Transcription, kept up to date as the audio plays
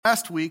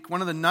Last week,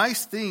 one of the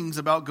nice things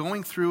about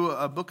going through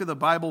a book of the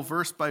Bible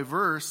verse by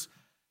verse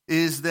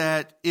is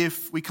that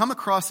if we come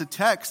across a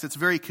text that's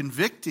very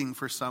convicting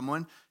for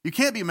someone, you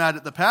can't be mad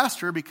at the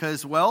pastor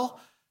because, well,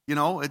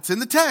 it's in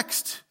the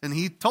text, and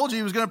he told you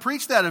he was going to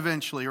preach that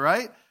eventually,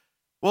 right?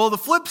 Well, the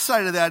flip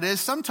side of that is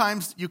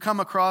sometimes you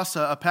come across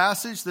a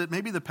passage that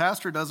maybe the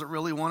pastor doesn't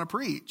really want to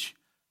preach,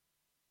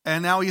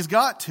 and now he's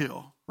got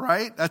to,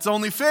 right? That's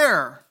only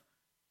fair.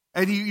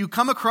 And you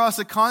come across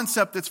a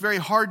concept that's very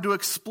hard to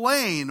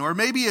explain, or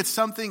maybe it's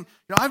something,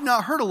 I've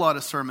not heard a lot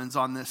of sermons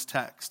on this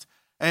text,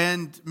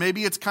 and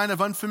maybe it's kind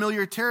of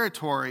unfamiliar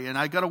territory, and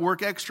I got to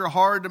work extra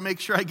hard to make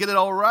sure I get it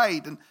all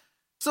right. And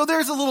so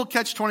there's a little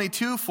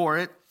catch-22 for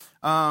it,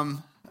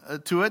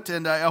 to it,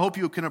 and I hope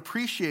you can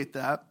appreciate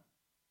that.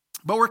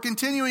 But we're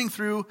continuing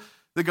through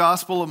the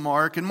Gospel of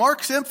Mark, and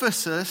Mark's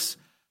emphasis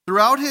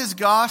throughout his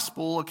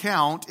Gospel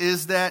account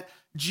is that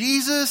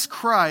Jesus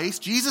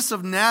Christ, Jesus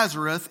of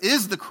Nazareth,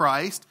 is the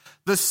Christ,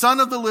 the Son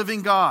of the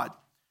living God.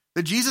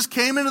 That Jesus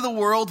came into the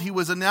world, he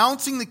was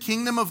announcing the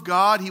kingdom of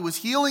God, he was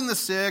healing the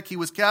sick, he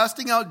was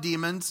casting out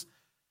demons,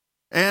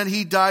 and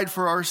he died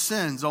for our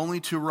sins, only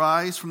to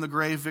rise from the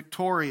grave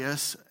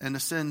victorious and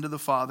ascend to the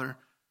Father's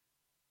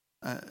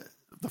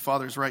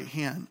right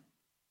hand.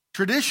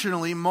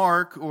 Traditionally,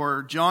 Mark,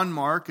 or John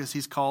Mark, as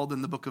he's called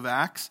in the book of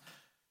Acts,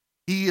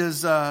 he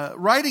is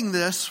writing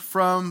this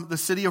from the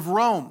city of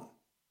Rome,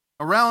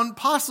 around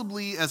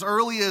possibly as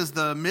early as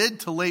the mid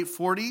to late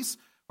 40s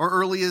or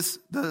early as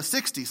the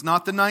 60s,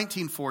 not the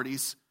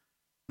 1940s,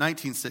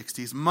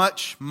 1960s,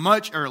 much,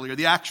 much earlier,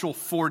 the actual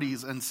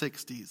 40s and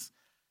 60s.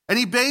 And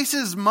he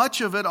bases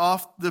much of it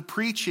off the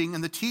preaching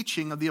and the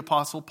teaching of the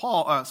Apostle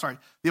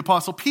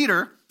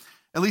Peter.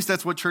 At least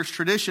that's what church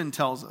tradition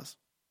tells us.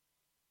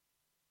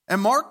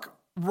 And Mark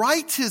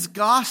writes his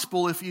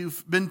gospel, if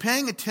you've been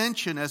paying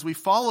attention as we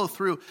follow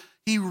through,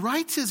 he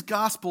writes his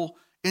gospel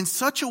in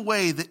such a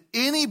way that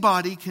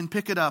anybody can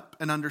pick it up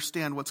and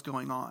understand what's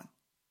going on.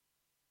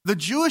 The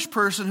Jewish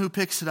person who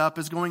picks it up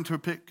is going to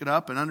pick it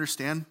up and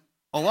understand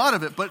a lot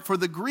of it. But for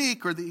the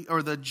Greek or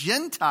the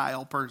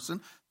Gentile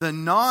person, the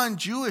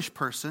non-Jewish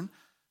person,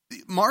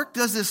 Mark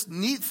does this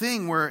neat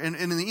thing where,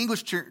 in the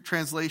English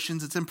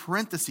translations, it's in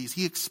parentheses.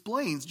 He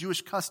explains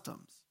Jewish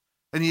customs.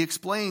 And he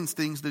explains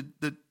things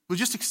that was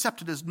just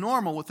accepted as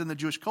normal within the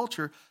Jewish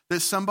culture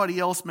that somebody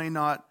else may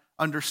not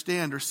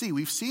understand or see.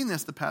 We've seen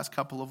this the past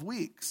couple of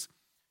weeks.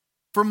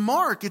 For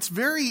Mark, it's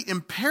very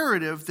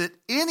imperative that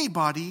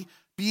anybody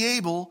be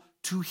able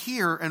to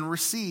hear and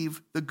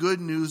receive the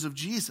good news of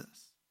Jesus.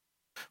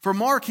 For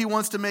Mark, he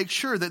wants to make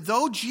sure that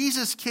though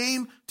Jesus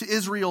came to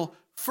Israel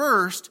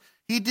first,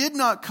 he did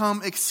not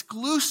come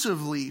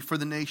exclusively for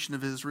the nation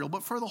of Israel,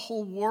 but for the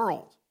whole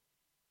world.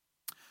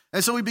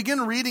 And so we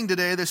begin reading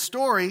today this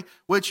story,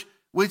 which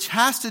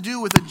has to do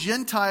with a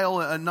Gentile,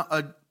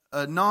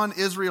 a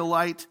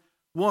non-Israelite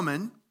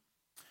woman.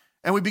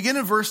 And we begin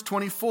in verse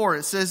 24.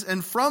 It says,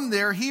 "And from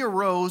there he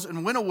arose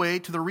and went away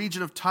to the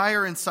region of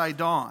Tyre and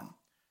Sidon.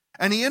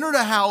 And he entered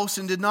a house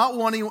and did not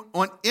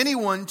want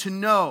anyone to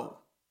know,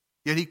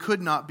 yet he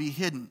could not be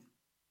hidden.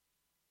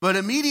 But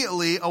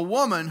immediately a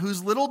woman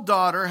whose little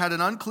daughter had an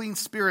unclean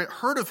spirit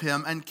heard of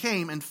him and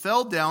came and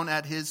fell down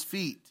at his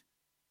feet.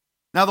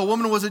 Now the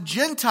woman was a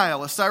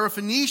Gentile, a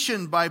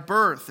Syrophoenician by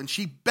birth, and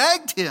she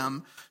begged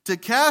him to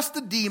cast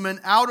the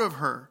demon out of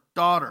her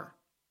daughter.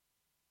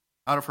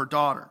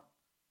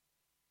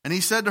 And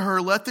he said to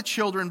her, 'Let the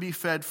children be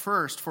fed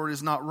first, for it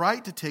is not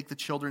right to take the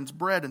children's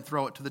bread and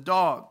throw it to the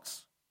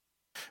dogs.'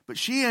 But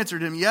she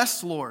answered him,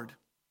 'Yes, Lord,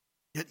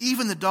 yet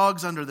even the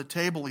dogs under the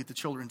table eat the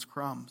children's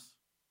crumbs.'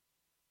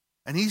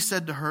 And he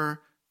said to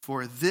her,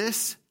 'For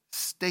this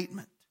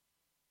statement,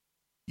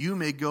 you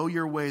may go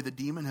your way. The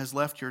demon has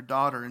left your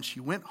daughter.' And she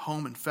went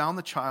home and found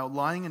the child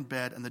lying in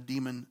bed and the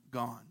demon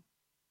gone."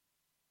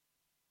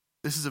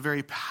 This is a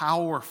very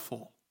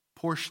powerful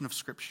portion of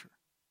Scripture.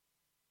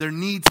 There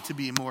needs to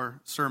be more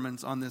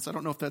sermons on this. I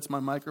don't know if that's my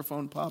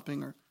microphone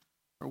popping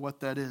or what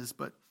that is,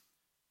 but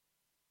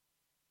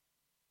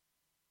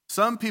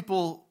some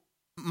people,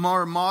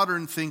 more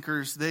modern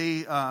thinkers,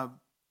 they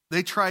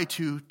try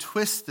to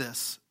twist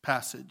this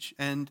passage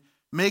and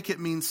make it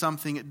mean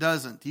something it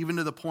doesn't, even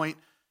to the point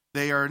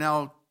they are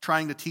now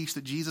trying to teach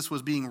that Jesus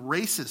was being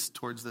racist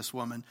towards this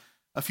woman.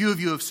 A few of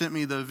you have sent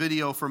me the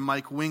video from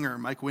Mike Winger.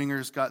 Mike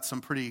Winger's got some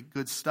pretty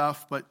good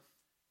stuff, but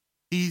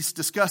he's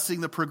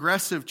discussing the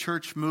progressive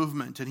church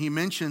movement, and he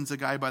mentions a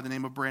guy by the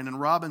name of Brandon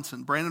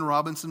Robinson. Brandon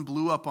Robinson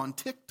blew up on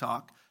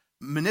TikTok,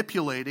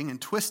 manipulating and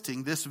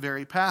twisting this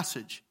very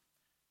passage.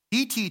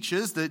 He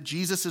teaches that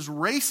Jesus is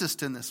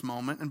racist in this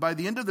moment, and by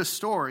the end of the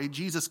story,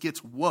 Jesus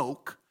gets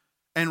woke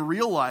and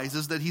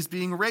realizes that he's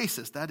being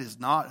racist. That is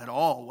not at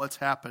all what's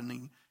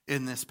happening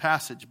in this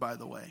passage, by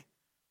the way.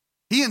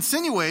 He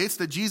insinuates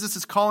that Jesus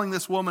is calling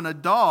this woman a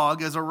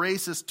dog as a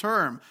racist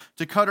term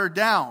to cut her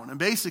down and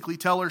basically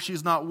tell her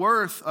she's not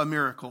worth a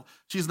miracle.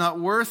 She's not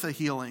worth a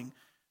healing.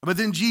 But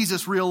then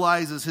Jesus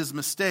realizes his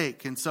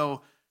mistake, and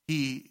so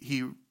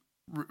he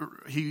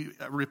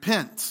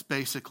repents,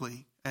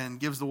 basically, and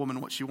gives the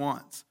woman what she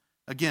wants.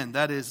 Again,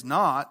 that is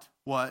not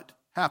what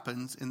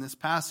happens in this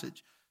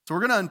passage. So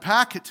we're going to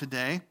unpack it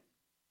today.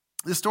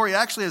 This story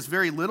actually has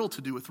very little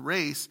to do with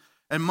race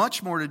and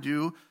much more to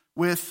do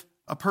with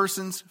a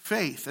person's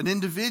faith, an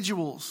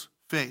individual's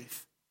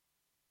faith.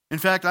 In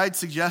fact, I'd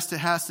suggest it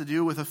has to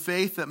do with a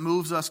faith that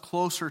moves us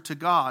closer to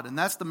God. And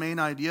that's the main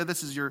idea.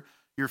 This is your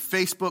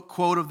Facebook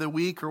quote of the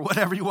week or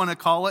whatever you want to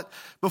call it.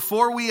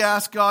 Before we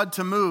ask God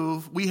to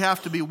move, we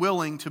have to be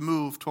willing to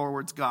move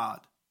towards God.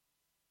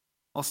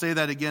 I'll say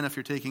that again if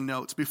you're taking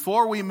notes.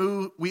 Before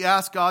we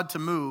ask God to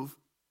move,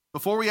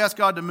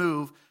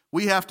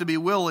 we have to be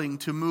willing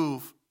to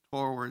move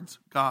towards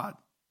God.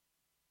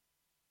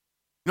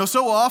 You know,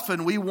 so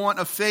often we want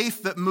a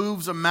faith that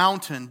moves a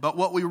mountain, but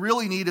what we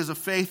really need is a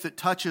faith that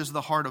touches the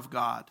heart of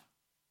God.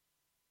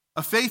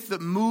 A faith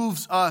that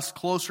moves us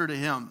closer to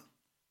Him.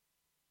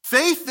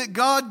 Faith that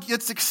God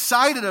gets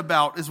excited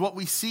about is what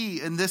we see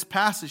in this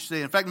passage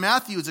today. In fact,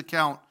 Matthew's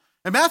account,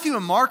 and Matthew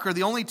and Mark are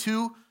the only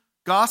two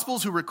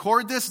Gospels who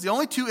record this. It's the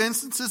only two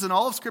instances in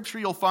all of Scripture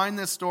you'll find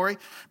this story.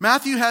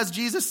 Matthew has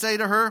Jesus say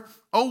to her,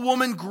 "O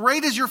woman,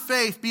 great is your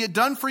faith, be it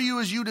done for you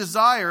as you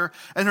desire,"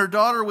 and her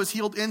daughter was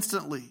healed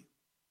instantly.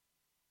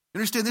 You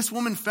understand, this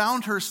woman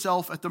found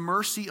herself at the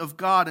mercy of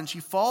God, and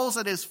she falls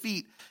at His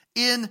feet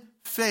in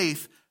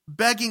faith,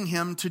 begging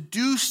Him to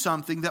do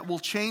something that will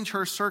change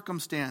her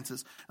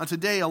circumstances. Now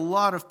today, a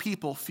lot of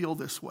people feel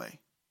this way.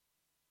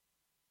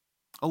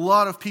 A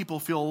lot of people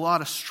feel a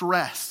lot of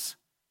stress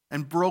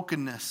and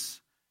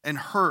brokenness and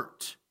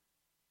hurt.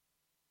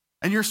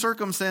 And your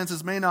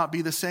circumstances may not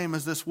be the same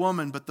as this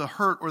woman, but the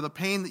hurt or the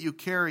pain that you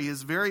carry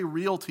is very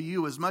real to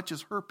you as much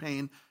as her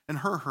pain and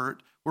her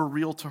hurt were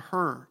real to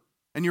her.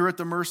 And you're at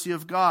the mercy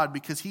of God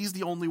because He's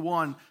the only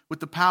one with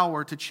the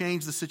power to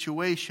change the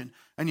situation.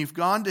 And you've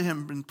gone to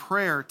Him in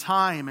prayer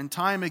time and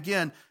time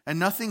again, and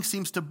nothing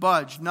seems to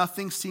budge.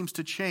 Nothing seems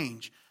to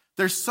change.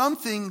 There's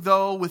something,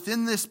 though,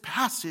 within this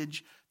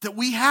passage that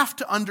we have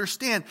to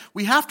understand.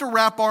 We have to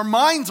wrap our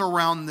minds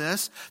around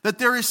this, that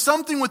there is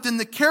something within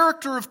the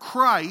character of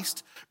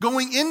Christ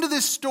going into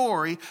this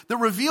story that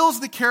reveals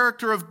the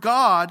character of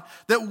God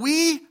that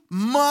we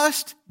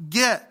must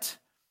get.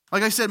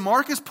 Like I said,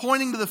 Mark is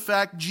pointing to the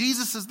fact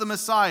Jesus is the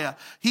Messiah.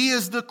 He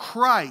is the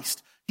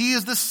Christ. He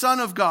is the Son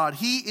of God.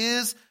 He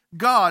is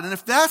God. And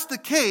if that's the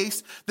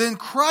case, then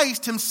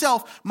Christ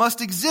Himself must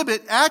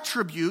exhibit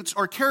attributes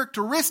or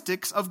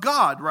characteristics of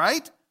God,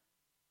 right?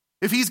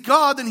 If He's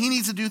God, then He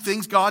needs to do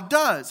things God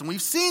does. And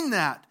we've seen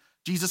that.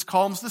 Jesus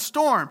calms the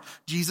storm.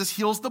 Jesus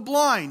heals the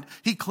blind.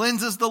 He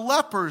cleanses the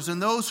lepers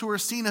and those who are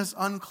seen as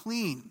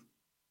unclean.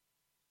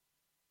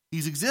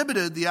 He's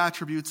exhibited the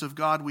attributes of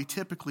God we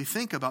typically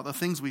think about, the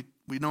things we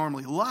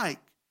normally like.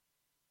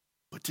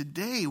 But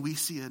today we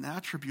see an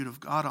attribute of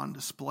God on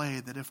display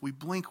that if we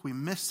blink, we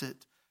miss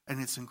it. And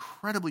it's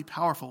incredibly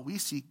powerful. We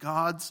see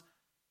God's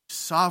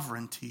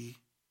sovereignty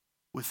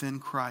within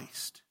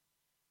Christ.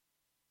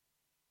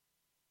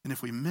 And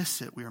if we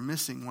miss it, we are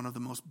missing one of the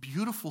most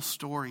beautiful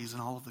stories in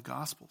all of the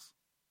Gospels.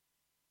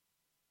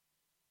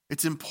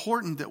 It's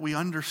important that we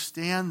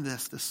understand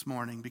this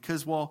morning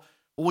because while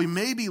we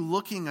may be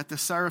looking at the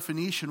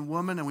Syrophoenician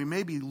woman and we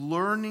may be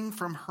learning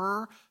from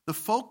her, the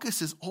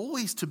focus is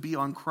always to be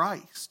on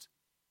Christ.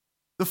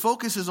 The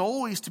focus is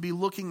always to be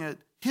looking at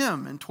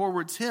Him and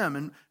towards Him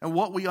and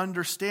what we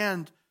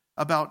understand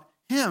about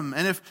Him.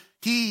 And if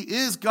He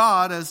is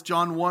God, as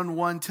John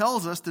 1:1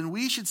 tells us, then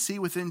we should see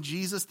within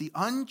Jesus the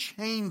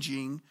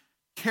unchanging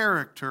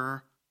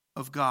character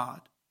of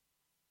God.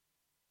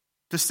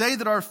 To say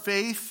that our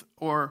faith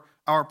or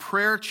our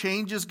prayer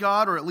changes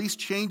God or at least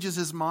changes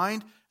His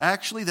mind,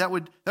 actually that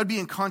would be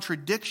in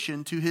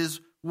contradiction to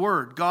His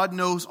word. God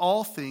knows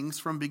all things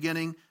from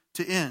beginning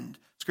to end.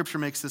 Scripture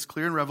makes this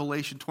clear in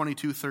Revelation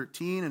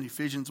 22:13 and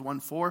Ephesians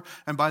 1:4.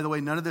 And by the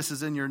way, none of this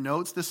is in your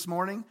notes this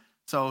morning,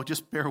 so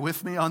just bear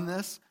with me on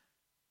this.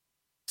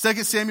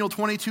 2 Samuel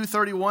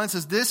 22:31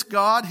 says, "This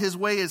God, His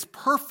way is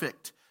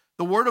perfect.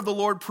 The word of the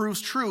Lord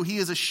proves true. He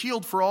is a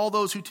shield for all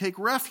those who take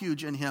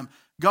refuge in Him."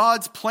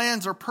 God's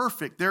plans are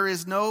perfect. There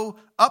is no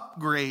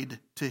upgrade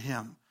to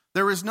Him.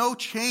 There is no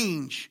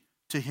change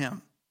to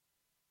Him.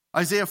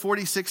 Isaiah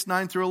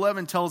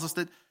 46:9-11 tells us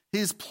that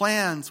His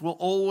plans will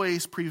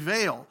always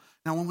prevail.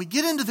 Now, when we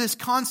get into this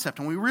concept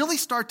and we really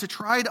start to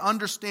try to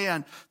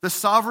understand the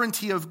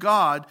sovereignty of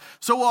God,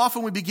 so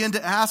often we begin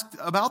to ask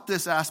about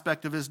this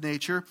aspect of His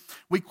nature.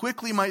 We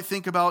quickly might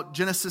think about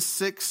Genesis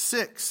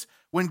 6:6,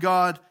 when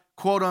God,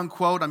 quote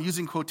unquote, I'm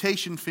using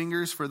quotation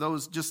fingers for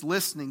those just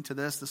listening to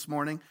this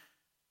morning,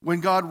 when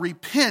God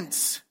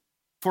repents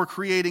for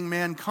creating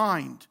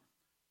mankind.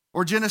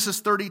 Or Genesis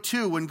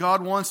 32, when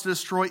God wants to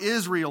destroy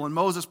Israel and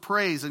Moses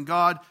prays and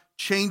God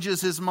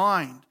changes his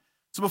mind.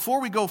 So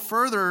before we go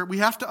further, we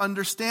have to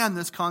understand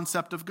this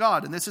concept of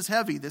God. And this is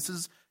heavy. This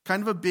is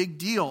kind of a big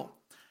deal.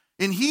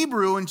 In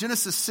Hebrew, in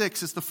Genesis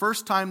 6, it's the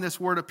first time this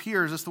word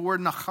appears. It's the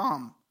word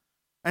nacham.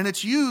 And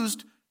it's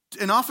used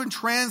and often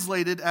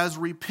translated as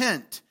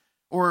repent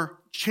or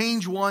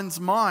change one's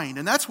mind.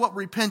 And that's what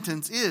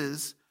repentance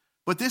is.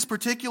 But this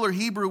particular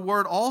Hebrew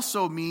word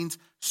also means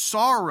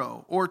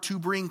sorrow or to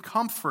bring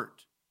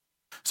comfort.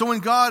 So when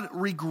God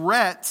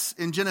regrets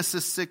in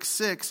Genesis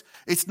 6:6,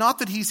 it's not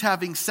that he's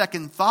having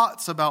second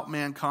thoughts about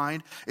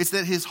mankind. It's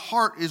that his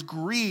heart is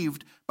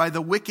grieved by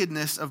the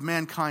wickedness of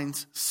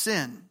mankind's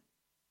sin.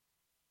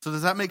 So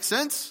does that make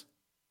sense?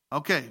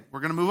 Okay,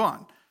 we're going to move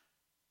on.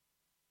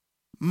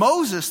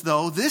 Moses,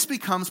 though, this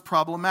becomes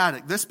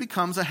problematic. This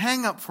becomes a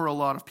hang-up for a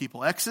lot of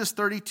people. Exodus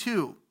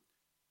 32. And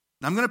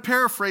I'm going to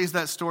paraphrase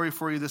that story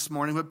for you this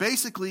morning, but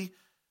basically,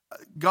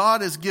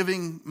 God is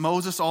giving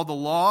Moses all the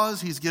laws.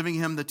 He's giving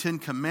him the 10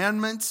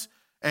 Commandments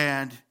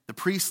and the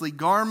priestly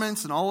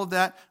garments and all of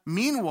that.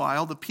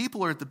 Meanwhile, the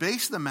people are at the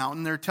base of the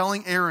mountain. They're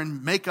telling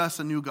Aaron, make us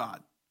a new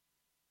God.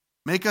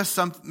 Make us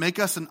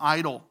an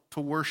idol to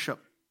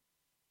worship.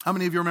 How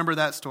many of you remember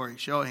that story?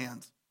 Show of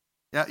hands.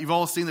 Yeah, you've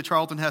all seen the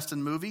Charlton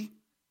Heston movie,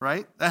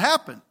 right? That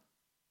happened.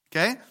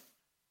 Okay?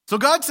 So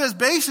God says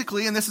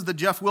basically, and this is the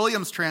Jeff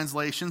Williams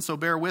translation, so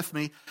bear with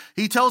me.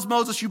 He tells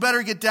Moses, you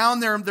better get down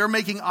there. They're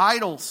making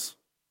idols,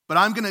 but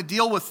I'm going to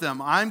deal with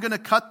them. I'm going to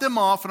cut them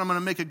off, and I'm going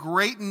to make a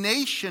great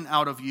nation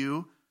out of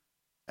you,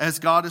 as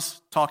God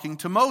is talking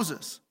to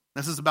Moses.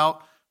 This is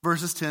about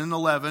verses 10 and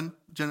 11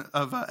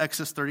 of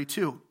Exodus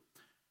 32.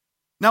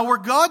 Now, were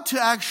God to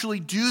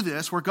actually do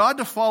this, were God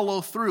to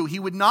follow through, he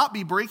would not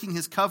be breaking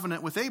his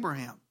covenant with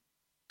Abraham.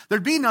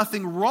 There'd be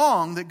nothing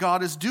wrong that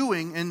God is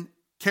doing in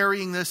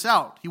carrying this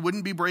out. He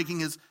wouldn't be breaking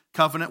his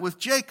covenant with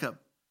Jacob.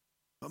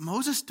 But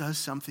Moses does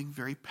something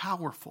very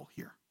powerful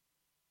here.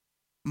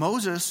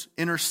 Moses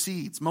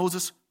intercedes.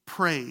 Moses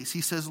prays.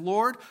 He says,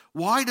 Lord,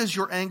 why does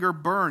your anger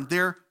burn?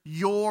 They're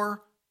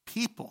your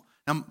people.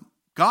 Now,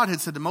 God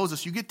had said to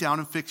Moses, you get down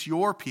and fix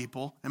your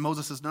people. And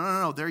Moses says,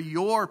 no, they're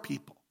your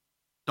people.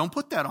 Don't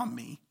put that on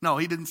me. No,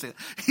 he didn't say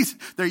that.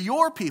 They're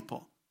your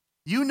people.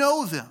 You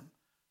know them.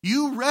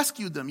 You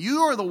rescued them. You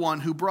are the one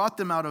who brought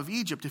them out of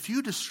Egypt. If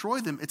you destroy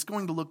them, it's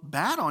going to look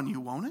bad on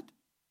you, won't it?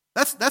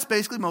 That's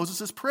basically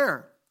Moses'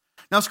 prayer.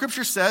 Now,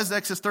 Scripture says,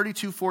 Exodus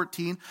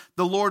 32:14,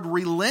 the Lord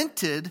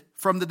relented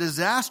from the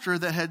disaster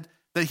that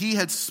he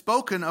had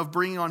spoken of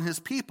bringing on his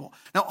people.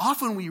 Now,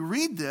 often we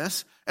read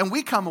this and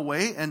we come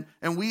away and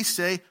we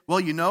say, well,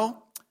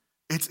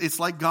 it's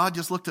like God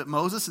just looked at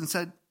Moses and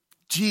said,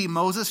 gee,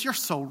 Moses, you're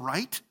so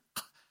right.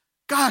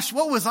 Gosh,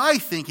 what was I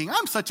thinking?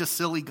 I'm such a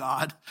silly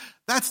God.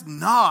 That's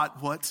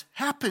not what's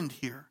happened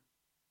here.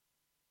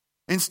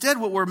 Instead,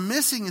 what we're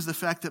missing is the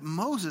fact that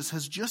Moses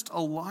has just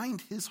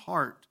aligned his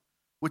heart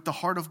with the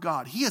heart of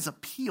God. He has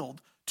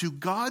appealed to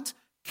God's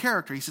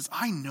character. He says,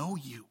 I know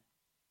you.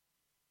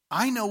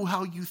 I know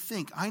how you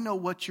think. I know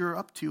what you're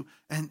up to.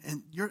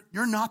 And you're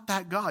not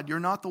that God. You're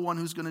not the one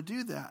who's going to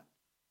do that.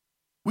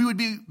 We would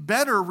be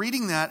better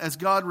reading that as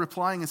God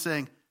replying and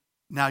saying,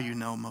 now you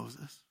know,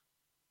 Moses.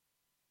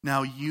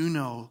 Now you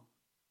know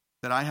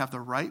that I have the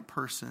right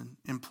person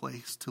in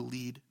place to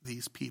lead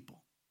these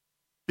people.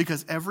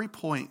 Because every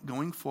point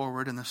going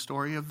forward in the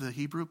story of the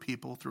Hebrew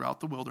people throughout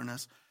the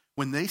wilderness,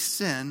 when they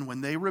sin, when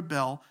they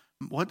rebel,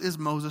 what is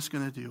Moses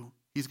going to do?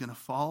 He's going to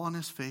fall on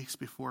his face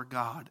before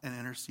God and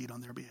intercede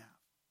on their behalf.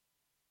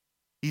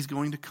 He's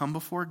going to come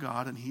before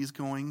God and he's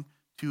going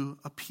to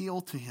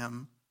appeal to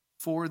him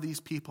for these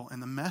people.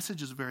 And the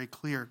message is very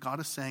clear. God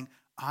is saying,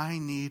 I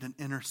need an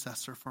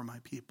intercessor for my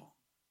people.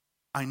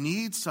 I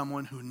need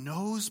someone who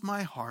knows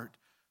my heart,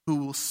 who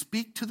will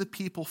speak to the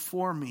people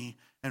for me.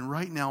 And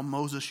right now,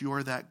 Moses,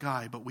 you're that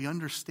guy. But we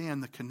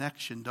understand the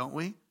connection, don't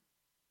we?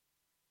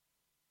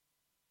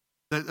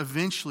 That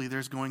eventually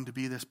there's going to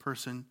be this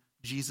person,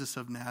 Jesus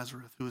of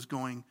Nazareth, who is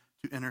going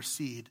to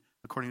intercede,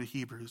 according to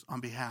Hebrews,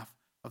 on behalf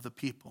of the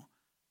people.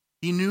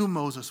 He knew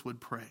Moses would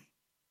pray.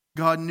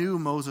 God knew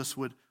Moses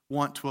would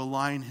want to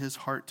align his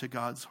heart to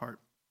God's heart.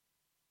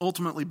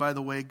 Ultimately, by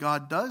the way,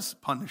 God does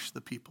punish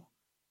the people.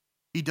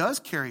 He does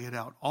carry it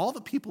out. All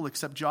the people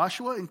except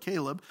Joshua and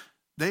Caleb,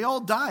 they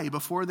all die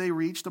before they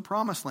reach the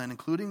promised land,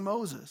 including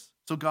Moses.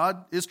 So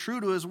God is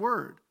true to his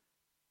word.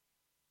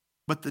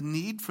 But the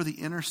need for the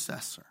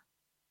intercessor,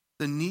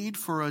 the need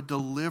for a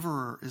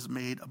deliverer is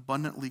made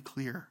abundantly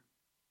clear.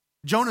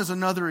 Jonah is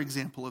another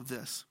example of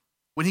this.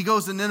 When he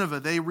goes to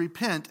Nineveh, they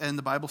repent, and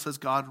the Bible says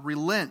God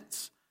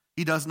relents.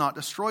 He does not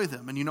destroy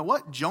them. And you know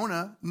what?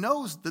 Jonah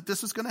knows that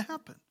this is going to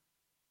happen.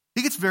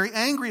 He gets very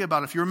angry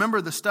about it. If you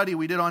remember the study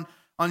we did on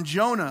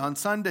Jonah on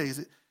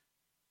Sundays,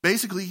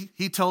 basically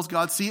he tells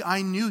God, see,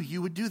 I knew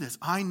you would do this.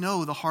 I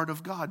know the heart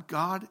of God.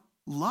 God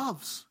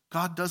loves.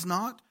 God does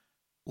not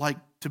like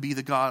to be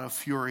the God of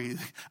fury.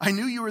 I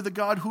knew you were the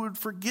God who would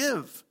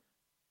forgive.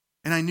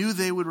 And I knew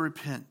they would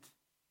repent.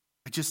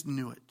 I just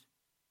knew it.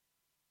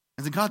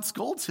 And then God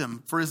scolds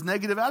him for his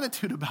negative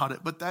attitude about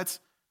it. But that's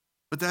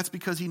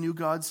because he knew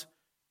God's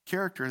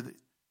character,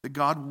 that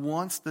God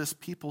wants this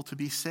people to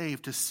be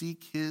saved, to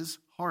seek his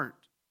heart.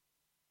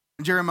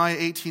 And Jeremiah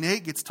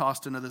 18:8 gets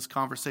tossed into this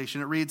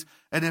conversation. It reads,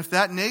 and if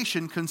that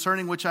nation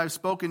concerning which I've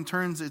spoken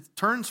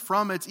turns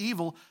from its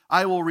evil,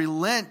 I will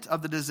relent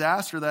of the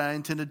disaster that I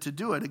intended to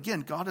do it.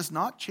 Again, God is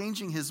not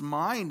changing his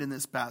mind in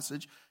this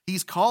passage.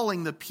 He's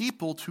calling the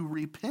people to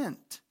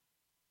repent.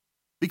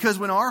 Because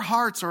when our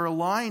hearts are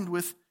aligned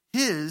with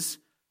his,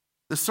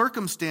 the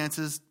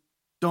circumstances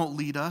don't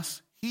lead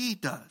us. He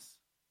does.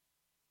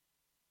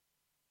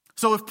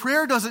 So if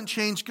prayer doesn't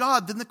change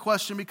God, then the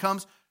question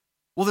becomes,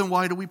 well, then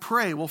why do we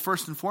pray? Well,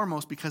 first and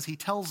foremost, because he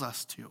tells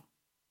us to.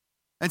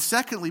 And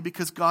secondly,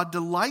 because God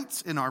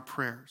delights in our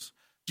prayers.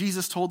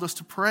 Jesus told us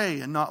to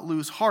pray and not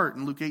lose heart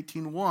in Luke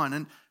 18:1.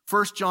 And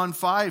 1 John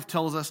 5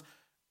 tells us,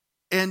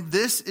 and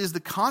this is the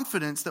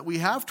confidence that we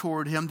have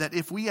toward him, that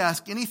if we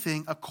ask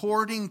anything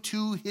according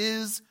to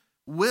his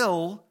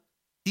will,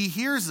 he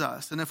hears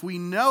us. And if we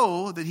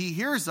know that he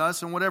hears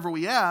us in whatever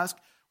we ask,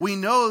 we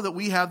know that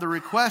we have the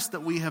request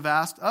that we have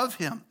asked of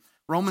him.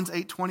 Romans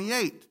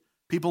 8:28.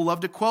 People love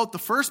to quote the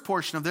first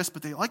portion of this,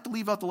 but they like to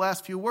leave out the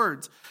last few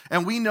words.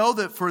 And we know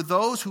that for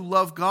those who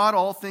love God,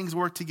 all things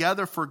work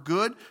together for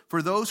good,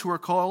 for those who are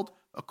called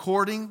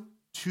according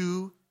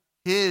to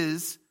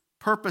his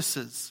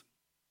purposes.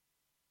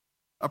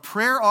 A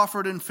prayer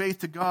offered in faith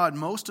to God,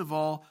 most of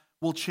all,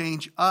 will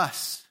change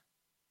us.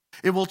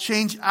 It will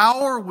change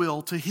our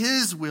will to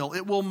his will.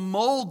 It will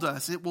mold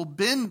us. It will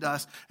bend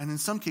us. And in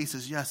some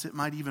cases, yes, it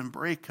might even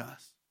break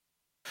us.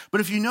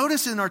 But if you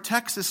notice in our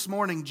text this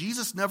morning,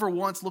 Jesus never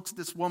once looks at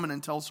this woman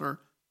and tells her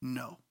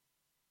no.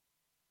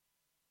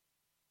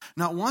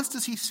 Not once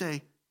does he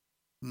say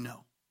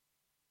no.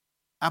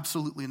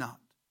 Absolutely not.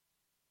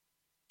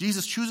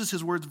 Jesus chooses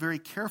his words very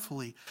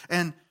carefully,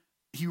 and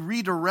he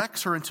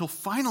redirects her until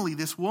finally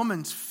this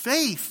woman's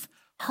faith,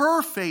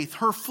 her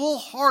full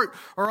heart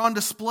are on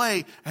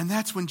display. And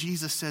that's when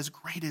Jesus says,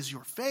 great is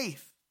your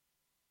faith.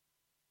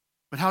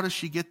 But how does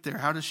she get there?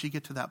 How does she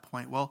get to that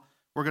point? Well,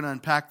 we're going to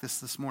unpack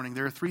this morning.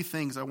 There are three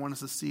things I want us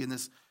to see in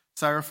this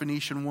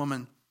Syrophoenician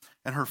woman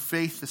and her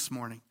faith this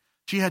morning.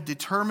 She had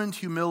determined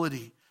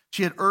humility.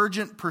 She had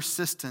urgent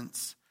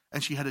persistence.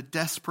 And she had a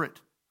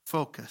desperate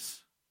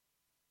focus.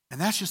 And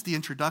that's just the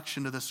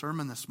introduction to the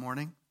sermon this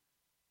morning.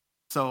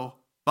 So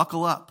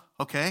buckle up,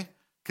 okay?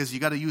 Because you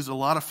got to use a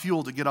lot of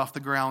fuel to get off the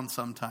ground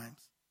sometimes.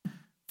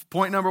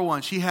 Point number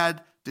one, she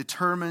had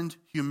determined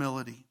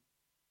humility.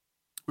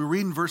 We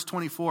read in verse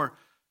 24,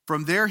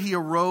 from there he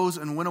arose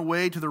and went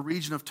away to the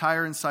region of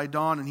Tyre and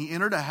Sidon, and he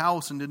entered a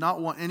house and did not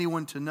want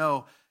anyone to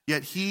know,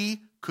 yet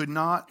he could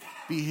not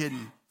be hidden.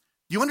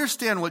 Do you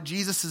understand what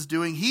Jesus is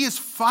doing? He is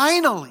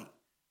finally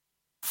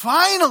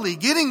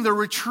getting the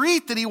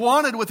retreat that he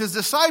wanted with his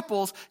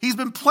disciples. He's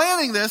been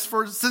planning this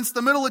since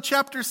the middle of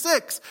chapter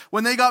 6.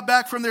 When they got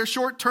back from their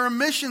short-term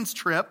missions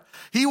trip,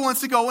 he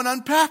wants to go and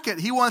unpack it.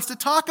 He wants to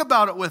talk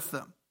about it with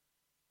them.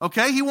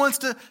 Okay? He wants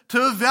to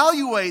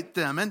evaluate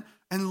them.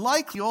 And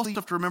likely, you also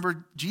have to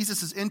remember,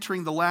 Jesus is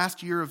entering the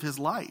last year of his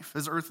life,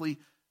 his earthly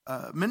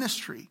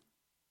ministry.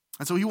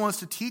 And so he wants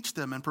to teach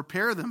them and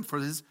prepare them for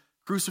his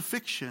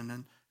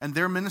crucifixion and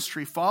their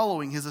ministry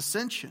following his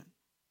ascension.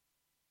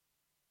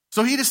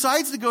 So he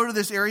decides to go to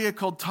this area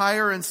called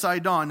Tyre and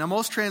Sidon. Now,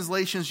 most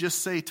translations just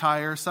say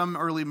Tyre. Some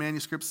early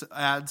manuscripts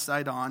add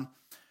Sidon.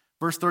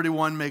 Verse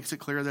 31 makes it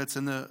clear that it's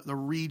in the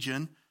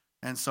region.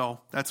 And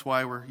so that's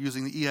why we're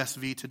using the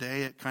ESV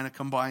today. It kind of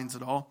combines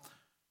it all.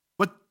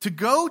 But to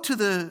go to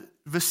the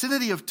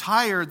vicinity of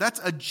Tyre, that's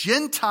a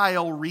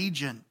Gentile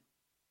region.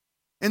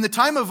 In the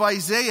time of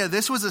Isaiah,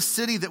 this was a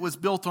city that was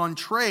built on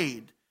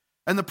trade.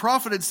 And the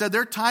prophet had said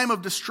their time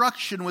of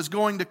destruction was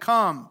going to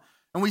come.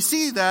 And we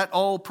see that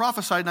all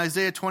prophesied in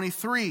Isaiah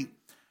 23.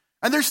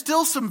 And there's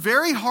still some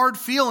very hard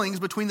feelings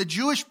between the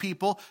Jewish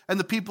people and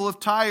the people of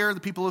Tyre,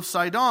 the people of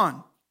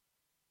Sidon.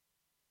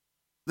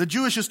 The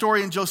Jewish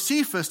historian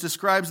Josephus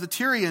describes the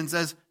Tyrians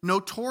as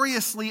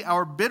notoriously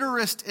our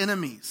bitterest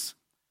enemies.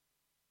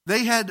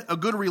 They had a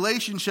good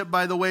relationship,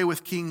 by the way,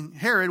 with King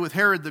Herod, with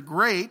Herod the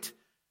Great,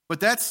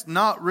 but that's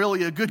not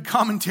really a good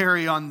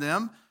commentary on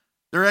them.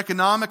 Their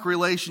economic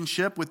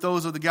relationship with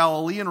those of the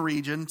Galilean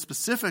region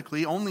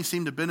specifically only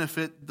seemed to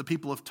benefit the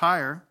people of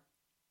Tyre.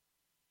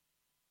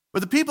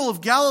 But the people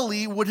of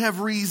Galilee would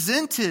have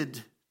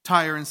resented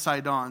Tyre and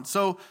Sidon.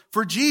 So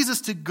for Jesus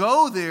to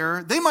go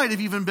there, they might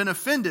have even been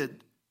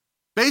offended.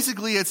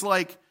 Basically, it's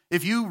like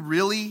if you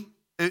really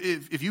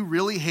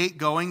hate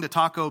going to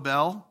Taco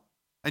Bell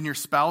and your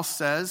spouse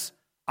says,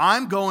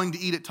 I'm going to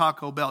eat at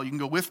Taco Bell. You can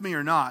go with me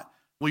or not.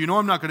 Well, you know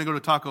I'm not going to go to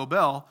Taco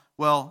Bell.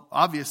 Well,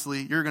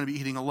 obviously, you're going to be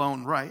eating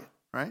alone, right?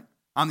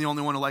 I'm the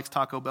only one who likes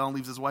Taco Bell and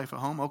leaves his wife at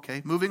home.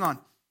 Okay, moving on.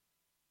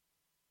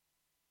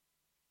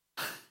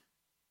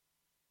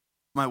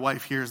 My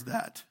wife hears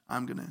that.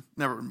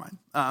 Never mind.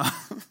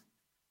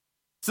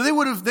 So they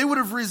would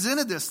have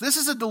resented this. This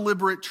is a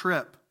deliberate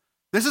trip.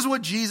 This is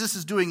what Jesus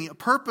is doing,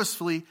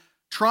 purposefully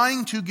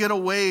trying to get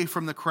away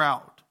from the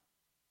crowd.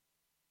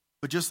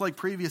 But just like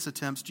previous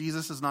attempts,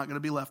 Jesus is not going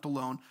to be left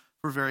alone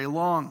for very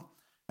long.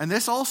 And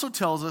this also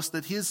tells us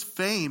that his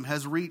fame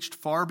has reached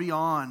far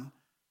beyond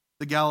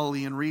the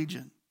Galilean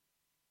region.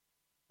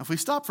 If we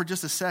stop for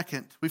just a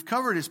second, we've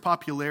covered his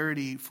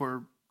popularity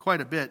for quite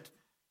a bit.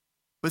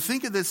 But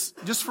think of this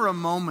just for a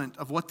moment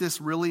of what this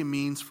really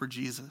means for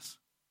Jesus.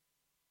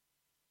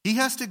 He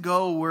has to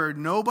go where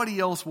nobody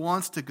else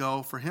wants to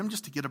go for him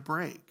just to get a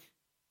break.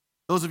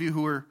 Those of you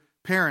who are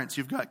parents,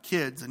 you've got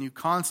kids, and you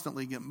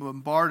constantly get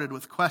bombarded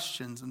with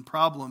questions and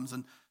problems,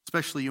 and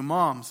especially you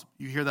moms.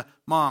 You hear the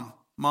mom,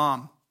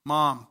 mom,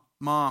 mom,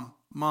 mom,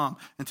 mom,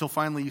 until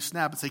finally you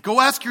snap and say, go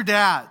ask your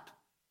dad.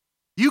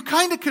 You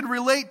kind of could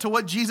relate to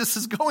what Jesus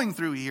is going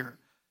through here.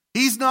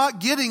 He's not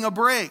getting a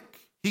break.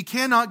 He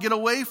cannot get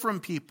away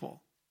from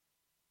people.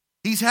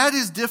 He's had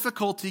his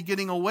difficulty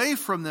getting away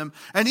from them.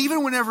 And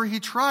even whenever he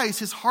tries,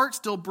 his heart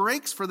still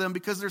breaks for them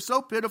because they're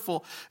so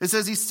pitiful. It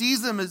says he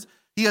sees them as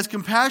he has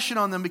compassion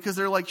on them because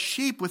they're like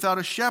sheep without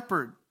a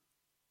shepherd.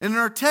 And in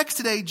our text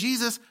today,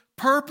 Jesus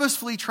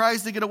purposefully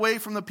tries to get away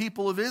from the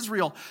people of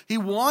Israel. He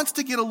wants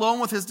to get alone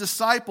with his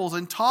disciples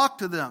and talk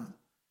to them.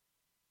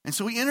 And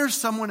so he enters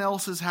someone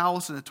else's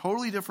house in a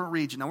totally different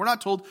region. Now, we're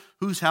not told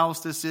whose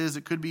house this is.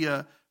 It could be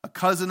a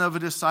cousin of a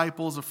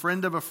disciple's, a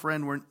friend of a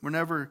friend. We're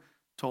never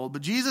told.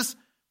 But Jesus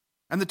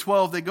and the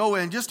 12, they go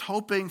in just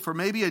hoping for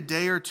maybe a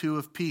day or two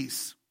of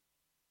peace.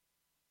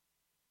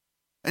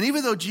 And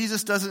even though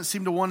Jesus doesn't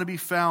seem to want to be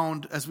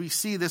found, as we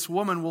see, this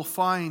woman will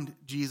find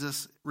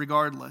Jesus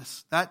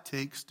regardless. That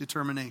takes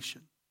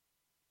determination.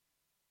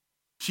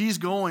 She's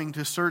going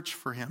to search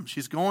for him.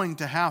 She's going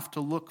to have to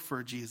look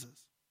for Jesus.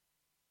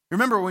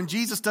 Remember, when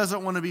Jesus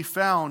doesn't want to be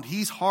found,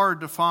 he's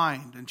hard to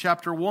find. In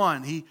chapter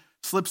 1, he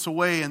slips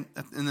away in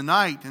the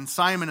night, and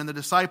Simon and the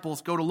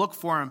disciples go to look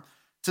for him.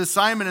 It says,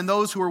 Simon and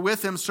those who were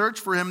with him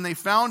searched for him, and they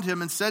found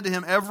him and said to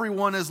him,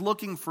 everyone is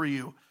looking for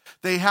you.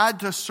 They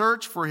had to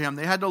search for him.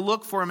 They had to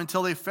look for him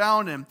until they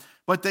found him.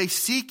 But they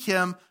seek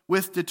him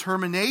with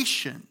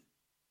determination.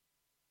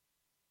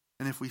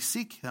 And if we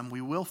seek him,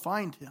 we will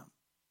find him.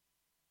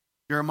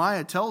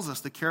 Jeremiah tells us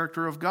the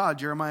character of God.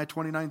 Jeremiah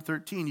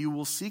 29:13, you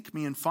will seek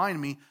me and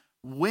find me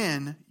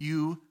when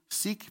you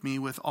seek me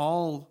with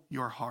all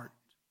your heart.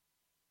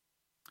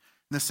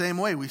 In the same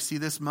way, we see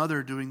this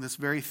mother doing this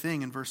very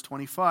thing in verse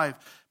 25.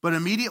 But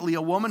immediately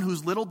a woman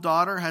whose little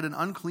daughter had an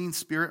unclean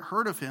spirit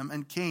heard of him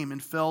and came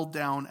and fell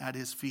down at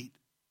his feet.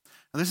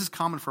 Now this is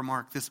common for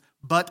Mark, this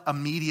but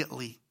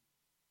immediately.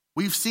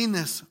 We've seen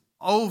this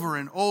over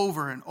and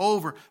over and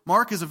over.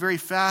 Mark is a very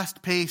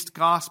fast-paced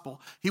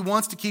gospel. He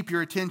wants to keep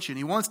your attention.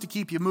 He wants to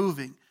keep you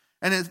moving.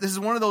 And this is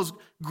one of those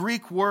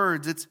Greek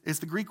words. It's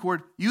the Greek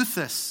word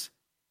euthys.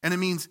 And it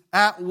means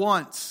at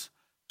once,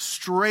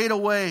 straight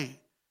away.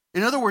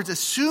 In other words, as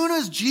soon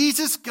as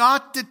Jesus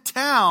got to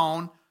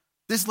town,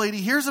 this lady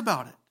hears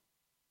about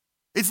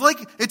it.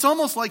 It's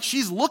almost like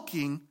she's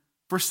looking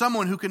for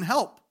someone who can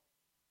help.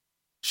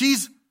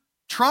 She's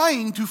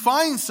trying to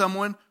find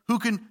someone who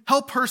can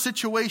help her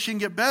situation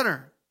get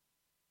better.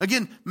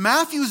 Again,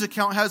 Matthew's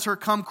account has her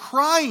come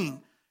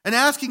crying and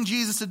asking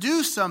Jesus to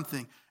do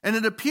something. And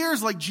it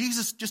appears like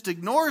Jesus just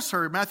ignores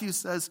her. Matthew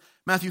says,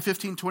 Matthew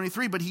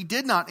 15:23, but he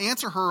did not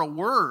answer her a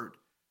word.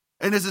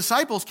 And his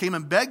disciples came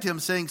and begged him,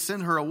 saying,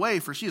 send her away,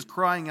 for she is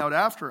crying out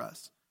after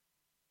us.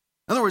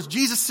 In other words,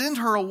 Jesus sent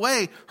her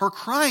away. Her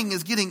crying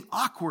is getting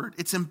awkward.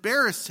 It's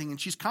embarrassing, and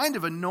she's kind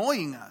of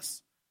annoying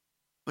us.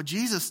 But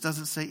Jesus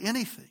doesn't say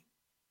anything.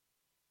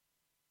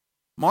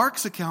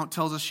 Mark's account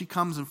tells us she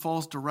comes and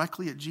falls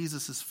directly at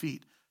Jesus'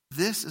 feet.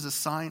 This is a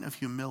sign of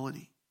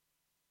humility.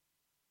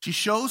 She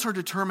shows her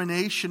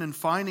determination in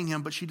finding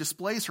him, but she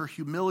displays her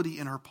humility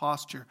in her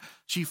posture.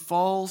 She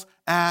falls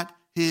at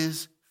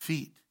his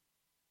feet.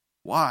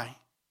 Why?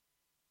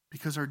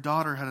 Because her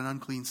daughter had an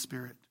unclean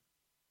spirit.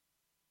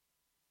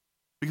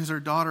 Because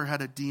her daughter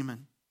had a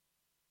demon.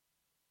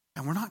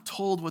 And we're not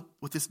told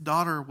what this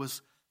daughter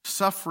was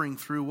suffering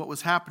through, what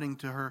was happening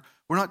to her.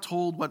 We're not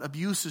told what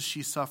abuses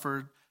she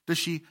suffered. Does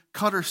she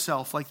cut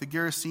herself like the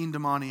Gerasene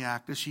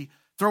demoniac? Does she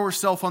throw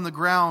herself on the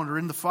ground or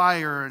in the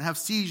fire and have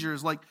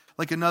seizures like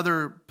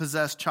another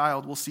possessed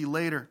child we'll see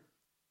later?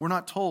 We're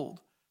not told.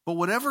 But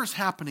whatever's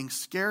happening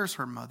scares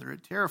her mother.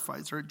 It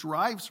terrifies her. It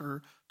drives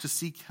her to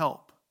seek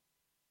help.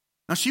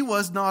 Now, she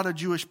was not a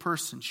Jewish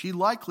person. She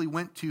likely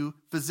went to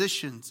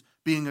physicians.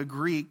 Being a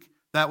Greek,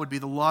 that would be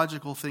the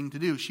logical thing to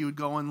do. She would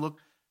go and look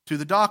to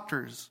the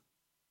doctors.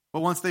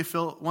 But once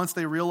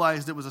they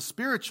realized it was a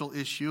spiritual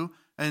issue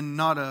and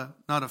not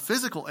a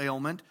physical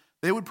ailment,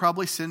 they would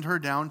probably send her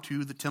down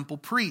to the temple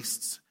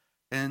priests.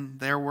 And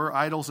there were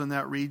idols in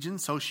that region,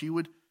 so she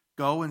would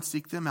go and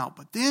seek them out.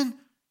 But then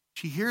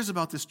she hears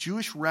about this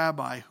Jewish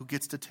rabbi who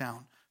gets to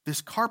town,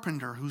 this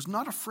carpenter who's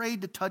not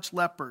afraid to touch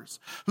lepers,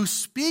 who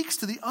speaks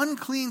to the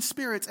unclean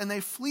spirits and they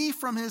flee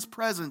from his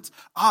presence.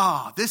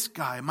 This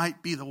guy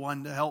might be the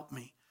one to help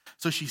me.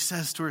 So she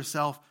says to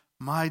herself,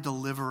 my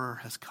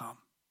deliverer has come.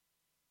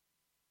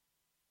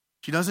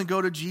 She doesn't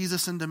go to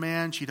Jesus and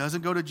demand. She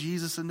doesn't go to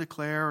Jesus and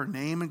declare or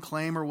name and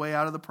claim her way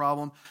out of the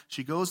problem.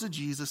 She goes to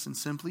Jesus and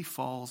simply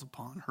falls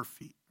upon her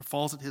feet, or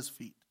falls at his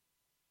feet.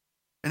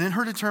 And in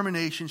her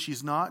determination,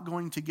 she's not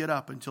going to get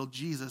up until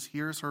Jesus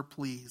hears her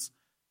pleas,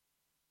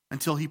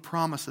 until he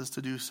promises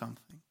to do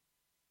something.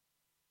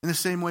 In the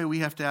same way, we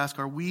have to ask,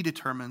 are we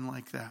determined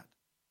like that?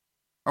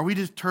 Are we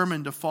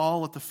determined to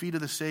fall at the feet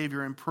of the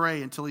Savior and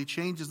pray until he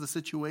changes the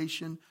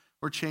situation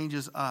or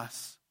changes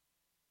us?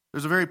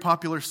 There's a very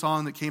popular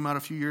song that came out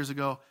a few years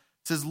ago.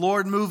 It says,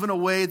 Lord, move in a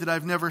way that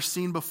I've never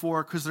seen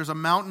before, because there's a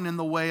mountain in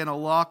the way and a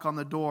lock on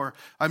the door.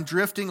 I'm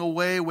drifting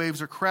away,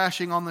 waves are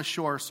crashing on the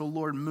shore, so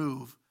Lord,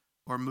 move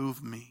or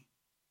move me.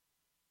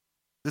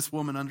 This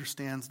woman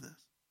understands this.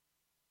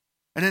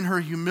 And in her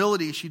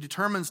humility, she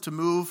determines to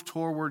move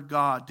toward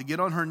God, to get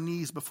on her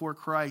knees before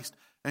Christ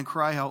and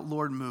cry out,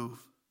 Lord, move.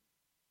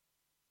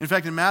 In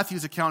fact, in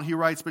Matthew's account, he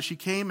writes, but she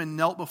came and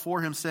knelt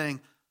before him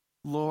saying,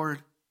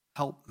 Lord,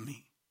 help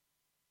me.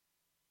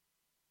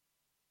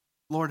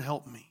 Lord,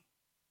 help me.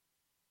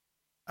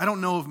 I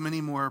don't know of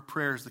many more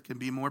prayers that can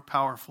be more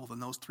powerful than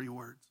those three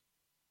words.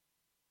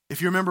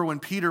 If you remember when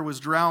Peter was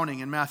drowning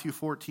in Matthew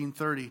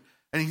 14:30,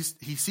 and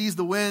he sees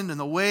the wind and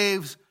the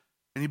waves,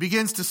 and he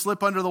begins to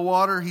slip under the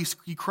water,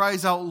 he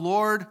cries out,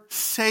 Lord,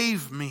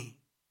 save me.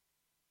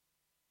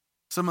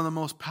 Some of the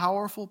most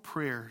powerful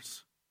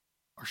prayers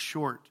are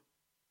short.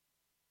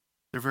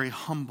 They're very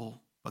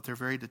humble, but they're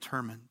very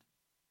determined.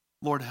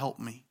 Lord, help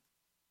me.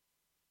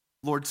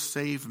 Lord,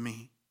 save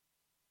me.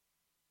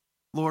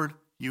 Lord,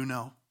 you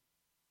know.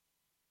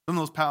 Some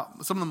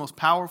of the most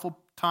powerful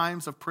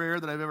times of prayer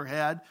that I've ever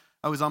had,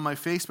 I was on my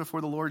face before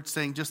the Lord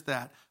saying just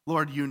that.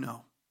 Lord, you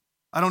know.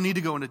 I don't need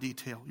to go into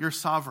detail. You're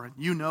sovereign.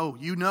 You know.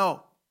 You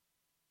know.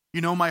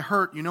 You know my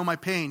hurt. You know my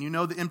pain. You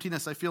know the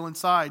emptiness I feel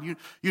inside.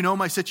 You know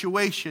my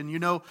situation. You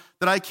know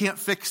that I can't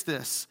fix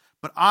this.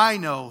 But I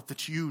know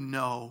that you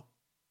know.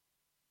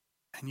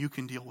 And you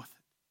can deal with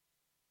it.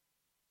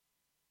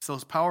 It's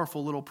those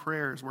powerful little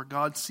prayers where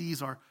God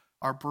sees our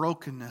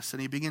brokenness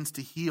and he begins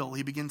to heal.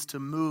 He begins to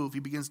move. He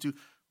begins to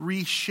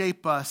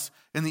reshape us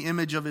in the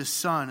image of his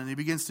Son. And he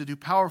begins to do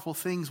powerful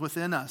things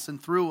within us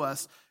and through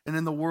us and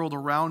in the world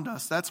around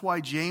us. That's why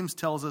James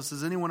tells us,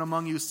 is anyone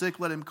among you sick?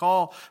 Let him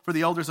call for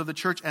the elders of the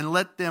church and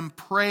let them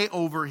pray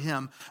over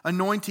him,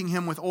 anointing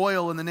him with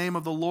oil in the name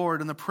of the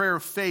Lord. And the prayer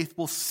of faith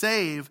will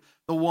save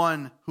the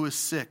one who is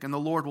sick, and the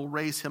Lord will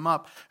raise him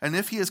up. And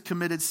if he has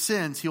committed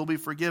sins, he will be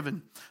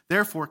forgiven.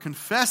 Therefore,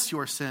 confess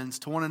your sins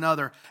to one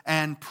another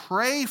and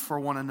pray for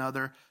one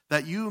another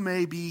that you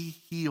may be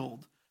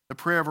healed. The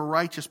prayer of a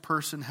righteous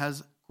person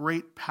has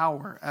great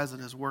power as it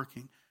is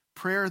working.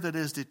 Prayer that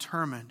is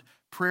determined,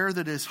 prayer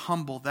that is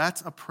humble,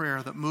 that's a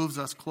prayer that moves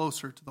us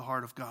closer to the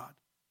heart of God.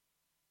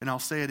 And I'll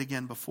say it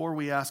again, before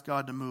we ask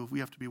God to move, we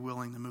have to be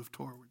willing to move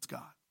towards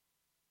God.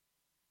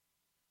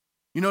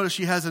 You notice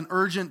she has an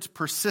urgent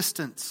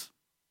persistence.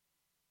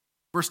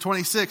 Verse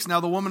 26, now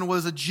the woman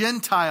was a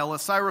Gentile, a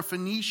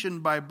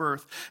Syrophoenician by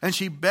birth, and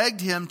she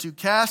begged him to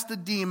cast the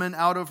demon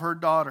out of her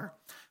daughter.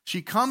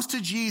 She comes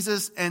to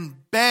Jesus and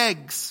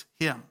begs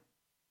him.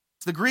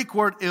 It's the Greek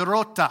word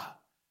erota,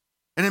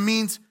 and it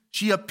means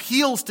she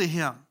appeals to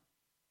him.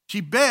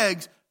 She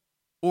begs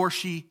or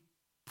she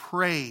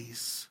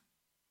prays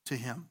to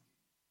him.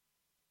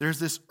 There's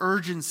this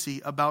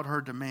urgency about her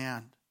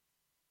demand.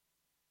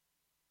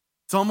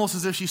 It's almost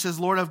as if she says,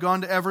 Lord, I've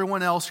gone to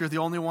everyone else. You're the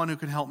only one who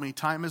can help me.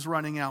 Time is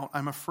running out.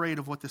 I'm afraid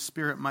of what the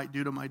Spirit might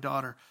do to my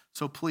daughter.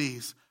 So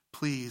please,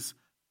 please,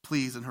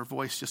 please. And her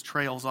voice just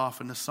trails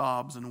off into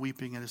sobs and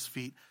weeping at his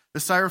feet. The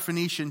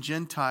Syrophoenician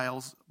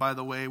Gentiles, by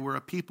the way, were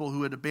a people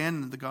who had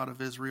abandoned the God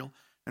of Israel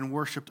and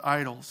worshipped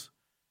idols.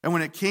 And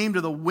when it came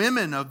to the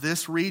women of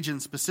this region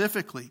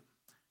specifically,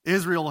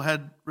 Israel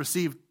had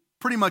received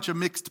pretty much a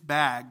mixed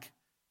bag,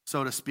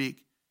 so to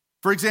speak.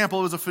 For example,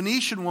 it was a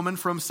Phoenician woman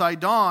from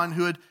Sidon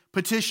who had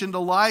petitioned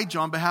Elijah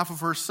on behalf of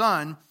her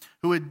son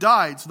who had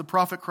died. So the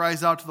prophet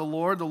cries out to the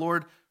Lord. The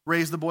Lord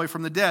raised the boy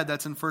from the dead.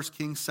 That's in 1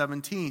 Kings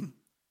 17.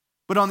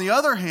 But on the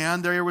other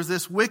hand, there was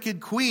this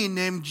wicked queen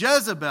named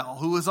Jezebel,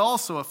 who was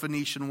also a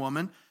Phoenician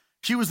woman.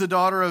 She was the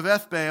daughter of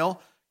Ethbaal,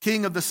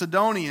 king of the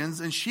Sidonians,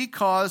 and she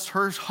caused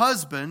her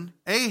husband,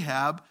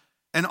 Ahab,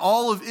 and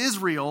all of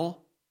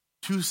Israel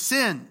to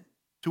sin,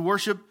 to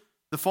worship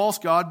the false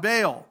god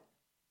Baal.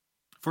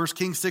 1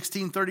 Kings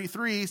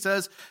 16:33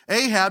 says,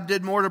 Ahab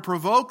did more to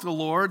provoke the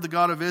Lord, the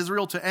God of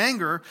Israel, to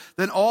anger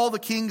than all the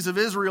kings of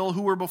Israel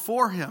who were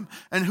before him.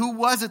 And who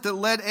was it that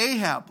led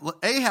Ahab?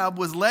 Ahab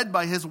was led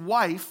by his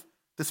wife,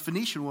 this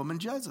Phoenician woman,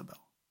 Jezebel.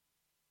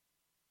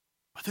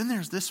 But then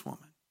there's this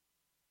woman,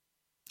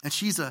 and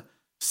she's a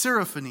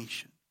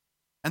Syrophoenician.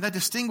 And that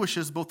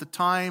distinguishes both the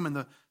time and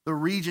the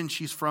region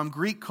she's from.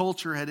 Greek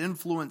culture had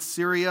influenced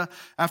Syria.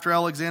 After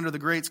Alexander the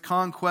Great's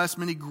conquest,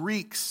 many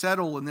Greeks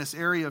settle in this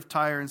area of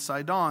Tyre and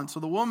Sidon.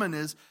 So the woman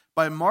is,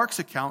 by Mark's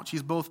account,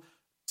 she's both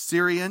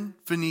Syrian,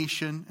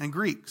 Phoenician, and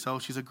Greek. So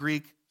she's a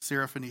Greek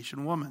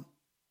Syrophoenician woman.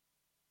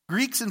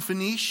 Greeks and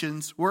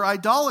Phoenicians were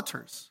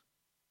idolaters.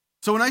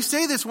 So when I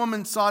say this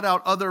woman sought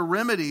out other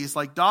remedies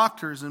like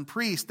doctors and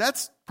priests,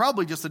 that's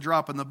probably just a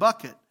drop in the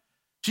bucket.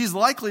 She's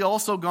likely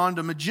also gone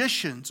to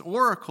magicians,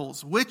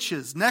 oracles,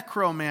 witches,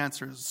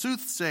 necromancers,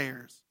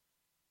 soothsayers.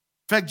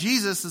 In fact,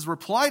 Jesus'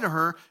 reply to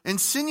her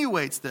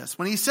insinuates this.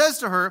 When he says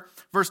to her,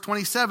 verse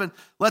 27,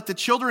 let the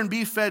children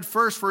be fed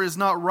first, for it is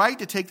not right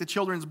to take the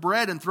children's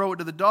bread and throw it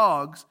to the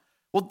dogs.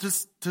 Well,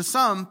 to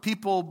some,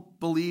 people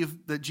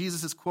believe that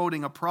Jesus is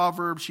quoting a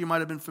proverb she might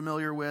have been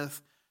familiar with.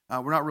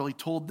 We're not really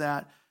told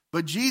that.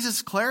 But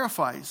Jesus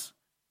clarifies,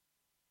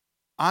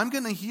 I'm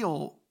going to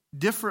heal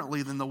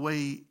differently than the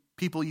way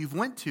people you've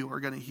went to are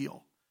going to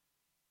heal.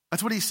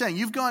 That's what he's saying.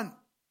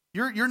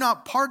 You're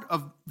not part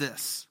of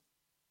this.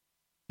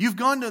 You've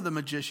gone to the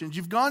magicians.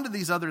 You've gone to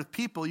these other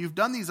people. You've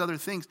done these other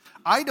things.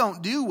 I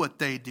don't do what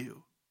they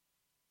do.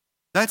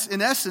 That's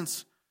in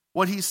essence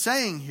what he's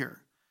saying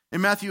here.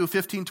 In Matthew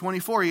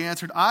 15:24, he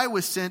answered, I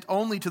was sent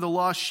only to the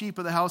lost sheep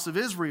of the house of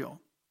Israel.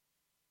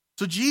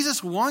 So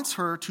Jesus wants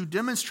her to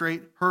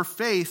demonstrate her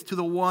faith to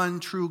the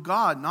one true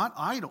God, not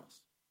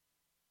idols.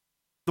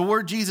 The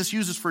word Jesus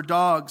uses for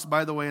dogs,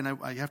 by the way, and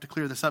I have to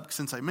clear this up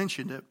since I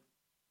mentioned it,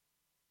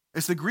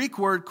 it's the Greek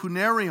word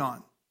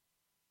kunarion.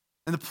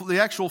 And the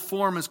actual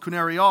form is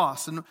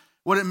kunarios. And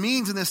what it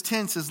means in this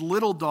tense is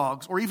little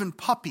dogs or even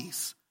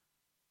puppies.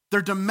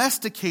 They're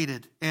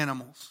domesticated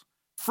animals,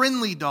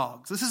 friendly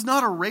dogs. This is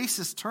not a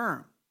racist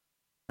term,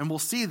 and we'll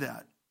see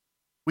that.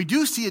 We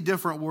do see a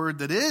different word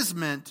that is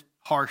meant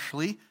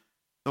harshly,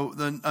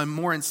 a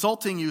more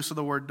insulting use of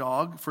the word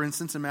dog. For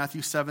instance, in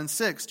Matthew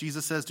 7:6,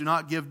 Jesus says, do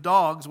not give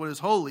dogs what is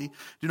holy.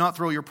 Do not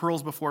throw your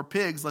pearls before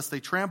pigs, lest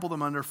they trample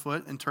them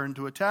underfoot and turn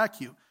to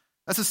attack you.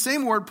 That's the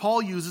same word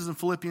Paul uses in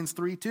Philippians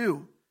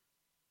 3:2.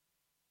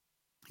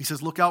 He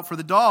says, look out for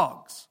the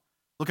dogs.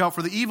 Look out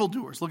for the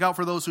evildoers. Look out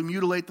for those who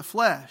mutilate the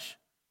flesh.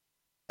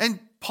 And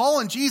Paul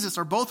and Jesus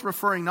are both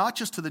referring not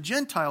just to the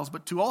Gentiles,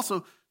 but to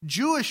also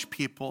Jewish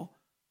people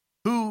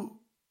who,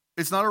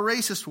 it's not a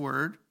racist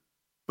word,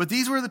 but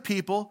these were the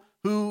people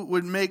who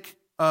would make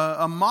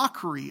a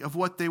mockery of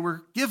what they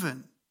were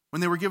given when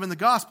they were given the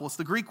gospel. It's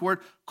the Greek word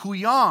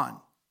kuion,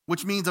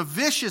 which means a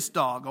vicious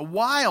dog, a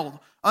wild,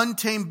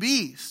 untamed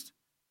beast.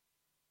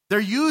 They're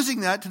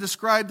using that to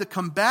describe the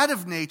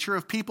combative nature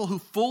of people who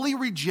fully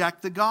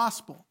reject the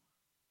gospel.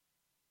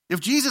 If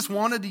Jesus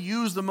wanted to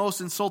use the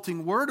most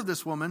insulting word of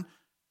this woman,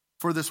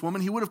 for this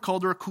woman, he would have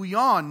called her a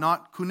kuion,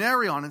 not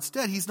kunarion.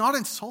 Instead, he's not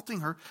insulting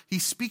her.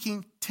 He's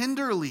speaking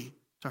tenderly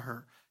to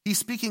her. He's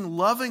speaking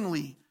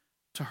lovingly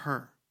to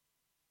her.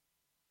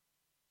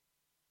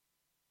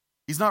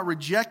 He's not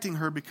rejecting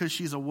her because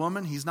she's a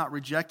woman. He's not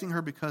rejecting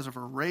her because of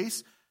her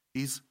race.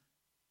 He's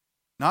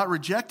not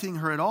rejecting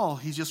her at all.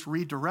 He's just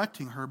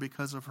redirecting her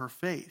because of her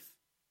faith.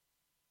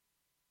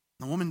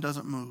 The woman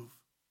doesn't move.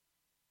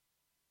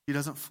 She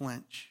doesn't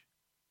flinch.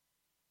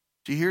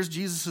 She hears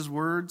Jesus'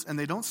 words and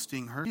they don't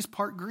sting her. She's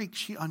part Greek.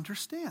 She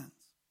understands.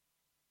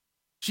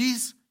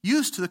 She's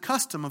used to the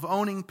custom of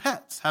owning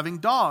pets, having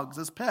dogs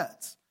as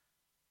pets.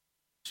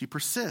 She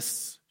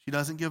persists. She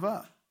doesn't give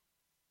up.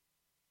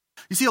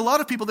 You see, a lot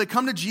of people, they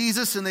come to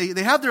Jesus and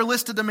they have their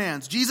list of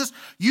demands. Jesus,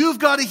 you've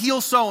got to heal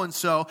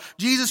so-and-so.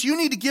 Jesus, you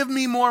need to give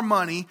me more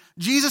money.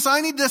 Jesus,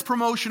 I need this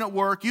promotion at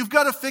work. You've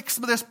got to fix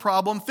this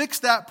problem, fix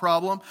that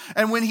problem.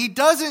 And when he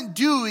doesn't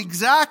do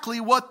exactly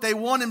what they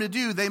want him to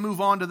do, they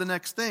move on to the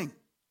next thing.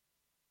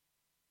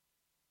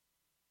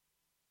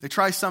 They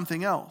try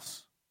something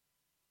else.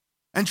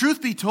 And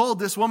truth be told,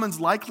 this woman's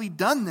likely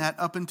done that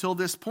up until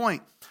this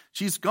point.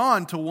 She's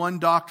gone to one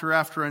doctor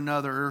after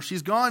another, or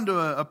she's gone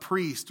to a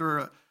priest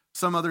or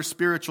some other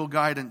spiritual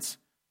guidance.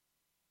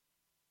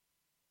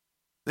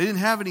 They didn't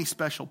have any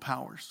special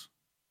powers.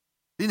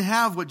 They didn't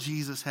have what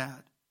Jesus had.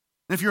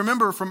 And if you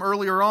remember from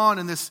earlier on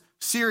in this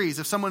series,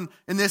 if someone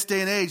in this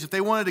day and age, if they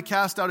wanted to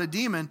cast out a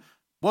demon,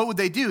 what would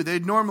they do?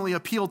 They'd normally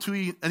appeal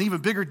to an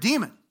even bigger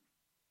demon.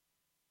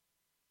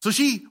 So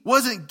she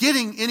wasn't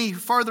getting any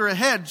farther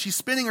ahead. She's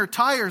spinning her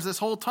tires this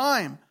whole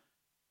time.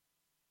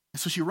 And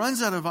so she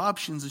runs out of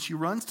options and she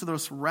runs to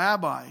this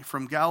rabbi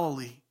from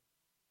Galilee.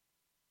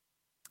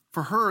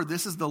 For her,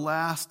 this is the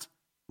last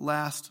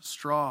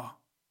straw.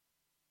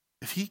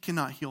 If he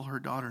cannot heal her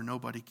daughter,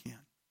 nobody can.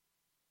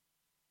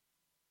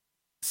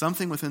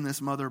 Something within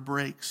this mother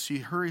breaks. She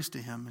hurries to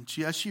him, and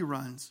as she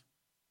runs,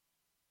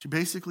 she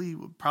basically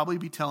would probably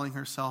be telling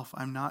herself,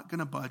 I'm not going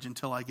to budge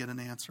until I get an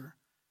answer.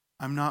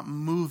 I'm not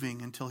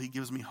moving until he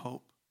gives me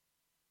hope.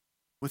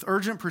 With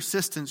urgent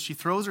persistence, she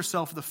throws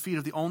herself at the feet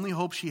of the only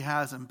hope she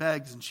has and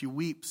begs and she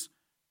weeps.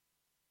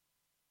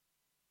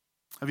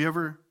 Have you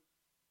ever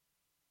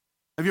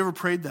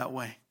prayed that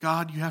way?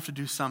 God, you have to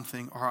do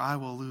something or I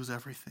will lose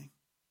everything.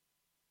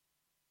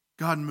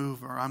 God,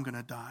 move or I'm going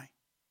to die.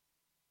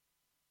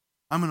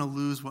 I'm going to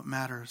lose what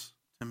matters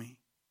to me.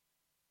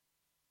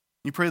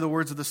 You pray the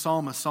words of the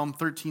psalmist, Psalm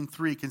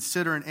 13:3,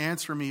 consider and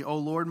answer me, O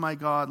Lord my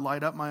God,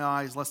 light up my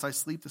eyes, lest I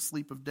sleep the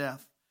sleep of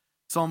death.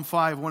 Psalm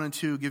 5:1 and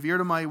 2, give ear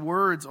to my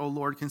words, O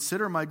Lord,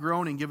 consider my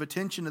groaning, give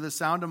attention to the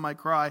sound of my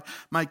cry,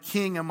 my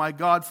King and my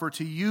God, for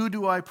to you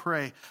do I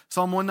pray.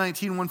 Psalm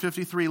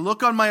 119:153,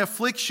 look on my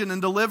affliction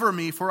and deliver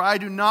me, for I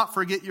do not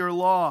forget your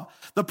law.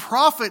 The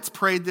prophets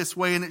prayed this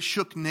way and it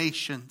shook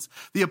nations.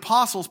 The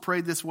apostles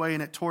prayed this way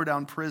and it tore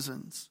down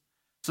prisons.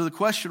 So the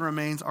question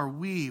remains, are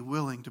we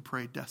willing to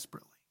pray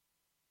desperately?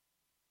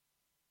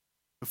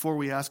 Before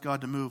we ask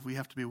God to move, we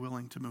have to be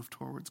willing to move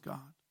towards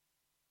God.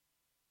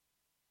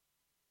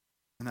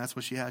 And that's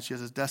what she has. She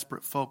has a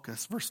desperate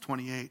focus. Verse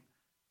 28.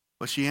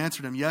 But she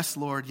answered him, yes,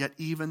 Lord, yet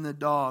even the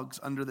dogs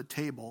under the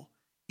table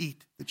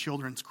eat the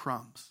children's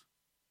crumbs.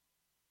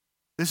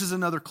 This is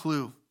another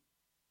clue.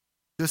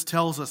 This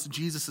tells us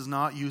Jesus is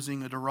not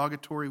using a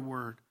derogatory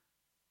word.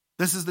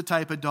 This is the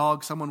type of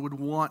dog someone would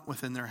want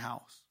within their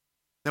house.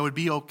 That would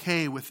be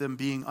okay with them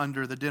being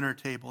under the dinner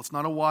table. It's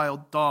not a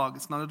wild dog.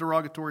 It's not a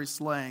derogatory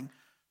slang.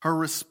 Her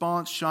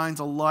response shines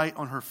a light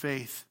on her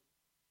faith.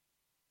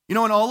 You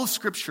know, in all of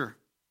Scripture,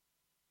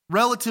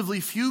 relatively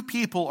few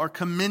people are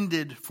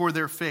commended for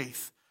their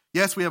faith.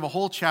 Yes, we have a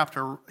whole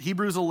chapter,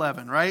 Hebrews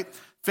 11, right?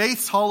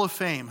 Faith's Hall of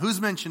Fame.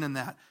 Who's mentioned in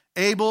that?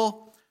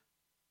 Abel,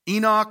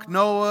 Enoch,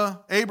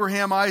 Noah,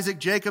 Abraham, Isaac,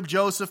 Jacob,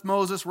 Joseph,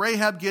 Moses,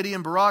 Rahab,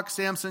 Gideon, Barak,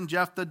 Samson,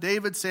 Jephthah,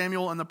 David,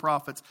 Samuel, and the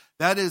prophets.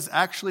 That is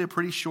actually a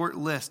pretty short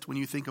list when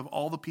you think of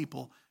all the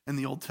people in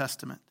the Old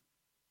Testament.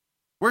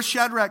 Where's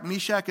Shadrach,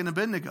 Meshach, and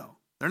Abednego?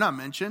 They're not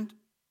mentioned.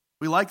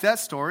 We like that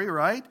story,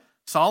 right?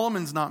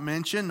 Solomon's not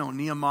mentioned. No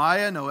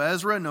Nehemiah, no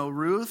Ezra, no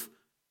Ruth.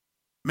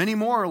 Many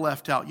more are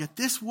left out. Yet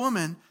this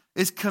woman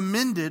is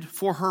commended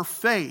for her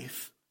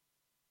faith.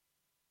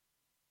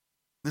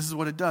 This is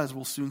what it does.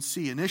 We'll soon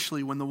see.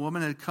 Initially, when the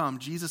woman had come,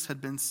 Jesus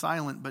had been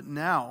silent, but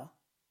now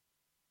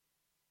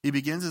he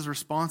begins his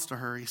response to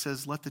her. He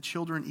says, let the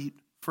children eat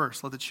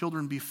first. Let the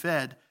children be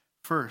fed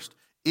first.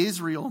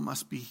 Israel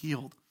must be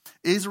healed.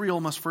 Israel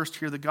must first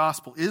hear the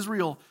gospel.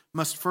 Israel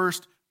must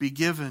first be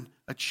given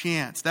a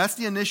chance. That's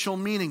the initial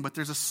meaning, but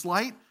there's a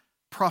slight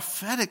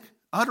prophetic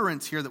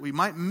utterance here that we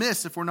might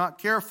miss if we're not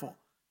careful.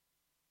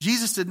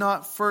 Jesus did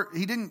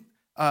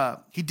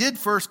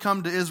first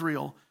come to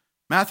Israel.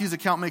 Matthew's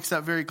account makes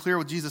that very clear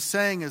with Jesus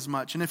saying as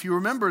much. And if you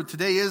remember,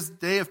 today is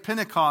day of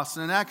Pentecost.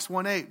 And in Acts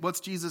 1:8,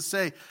 what's Jesus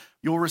say?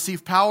 You'll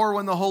receive power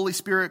when the Holy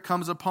Spirit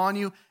comes upon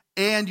you,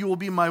 and you will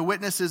be my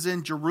witnesses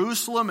in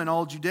Jerusalem and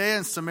all Judea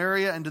and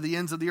Samaria and to the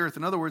ends of the earth.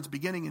 In other words,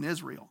 beginning in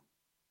Israel.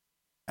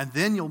 And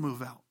then you'll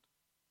move out.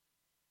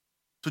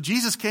 So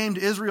Jesus came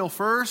to Israel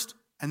first,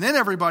 and then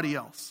everybody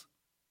else.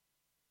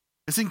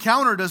 This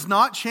encounter does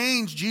not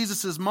change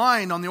Jesus'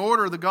 mind on the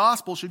order the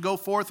gospel should go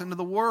forth into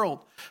the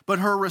world, but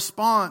her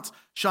response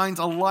shines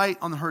a light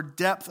on her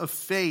depth of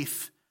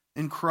faith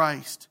in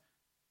Christ.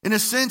 In a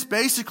sense,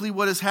 basically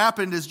what has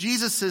happened is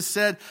Jesus has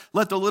said,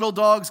 let the little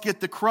dogs get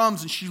the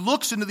crumbs, and she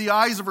looks into the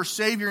eyes of her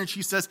Savior and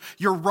she says,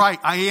 you're right,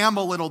 I am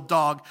a little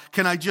dog.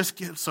 Can I just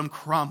get some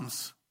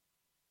crumbs?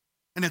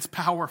 And it's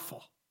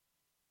powerful.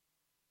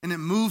 And it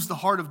moves the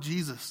heart of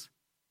Jesus.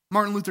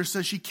 Martin Luther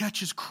says she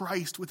catches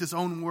Christ with his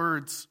own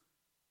words.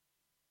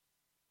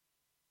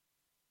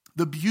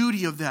 The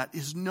beauty of that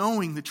is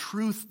knowing the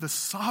truth, the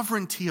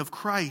sovereignty of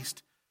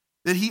Christ,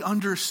 that he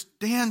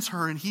understands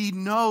her and he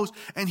knows,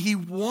 and he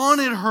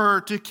wanted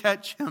her to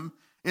catch him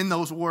in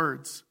those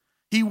words.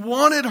 He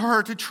wanted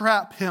her to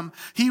trap him.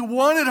 He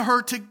wanted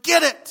her to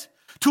get it,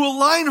 to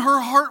align her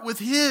heart with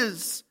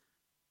his.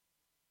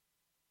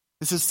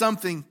 This is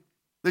something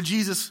that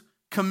Jesus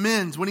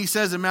commends when he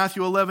says in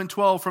Matthew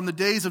 11:12, from the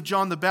days of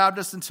John the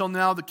Baptist until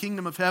now, the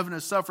kingdom of heaven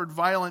has suffered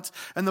violence,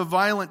 and the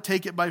violent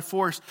take it by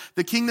force.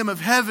 The kingdom of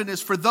heaven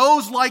is for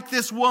those like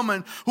this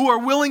woman who are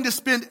willing to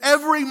spend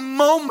every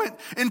moment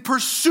in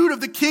pursuit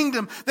of the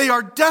kingdom. They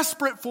are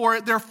desperate for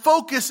it. Their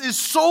focus is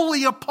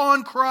solely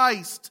upon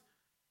Christ.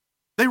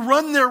 They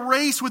run their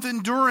race with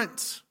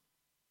endurance,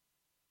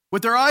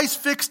 with their eyes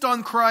fixed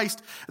on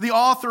Christ, the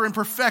author and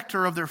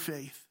perfecter of their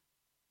faith.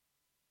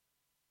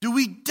 Do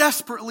we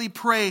desperately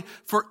pray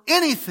for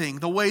anything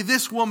the way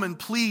this woman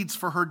pleads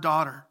for her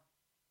daughter?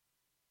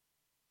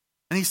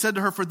 And he said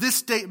to her, for this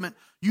statement,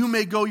 you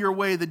may go your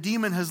way. The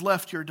demon has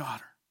left your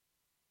daughter.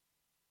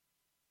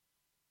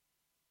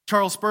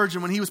 Charles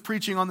Spurgeon, when he was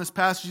preaching on this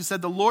passage, he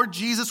said, the Lord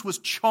Jesus was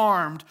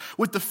charmed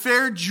with the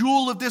fair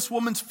jewel of this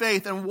woman's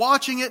faith, and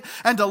watching it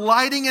and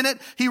delighting in it,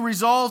 he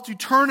resolved to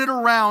turn it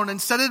around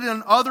and set it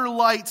in other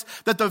lights,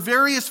 that the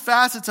various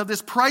facets of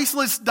this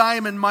priceless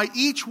diamond might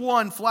each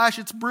one flash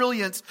its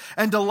brilliance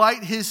and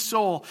delight his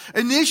soul.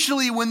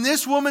 Initially, when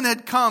this woman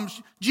had come,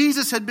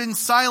 Jesus had been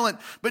silent,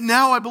 but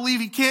now I believe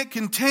he can't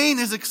contain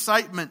his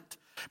excitement.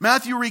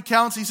 Matthew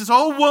recounts, he says,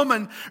 "O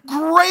woman,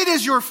 great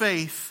is your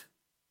faith.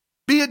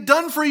 Be it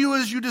done for you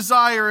as you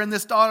desire." And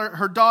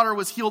her daughter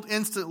was healed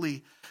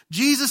instantly.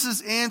 Jesus'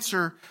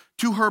 answer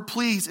to her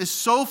pleas is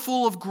so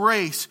full of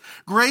grace.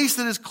 Grace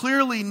that is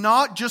clearly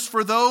not just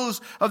for those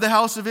of the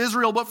house of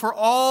Israel, but for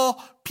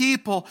all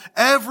people.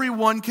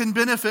 Everyone can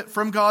benefit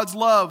from God's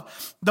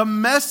love. The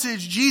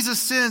message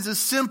Jesus sends is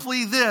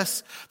simply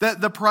this,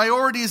 that the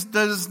priorities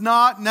does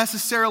not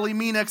necessarily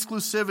mean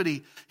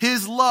exclusivity.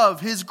 His love,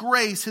 his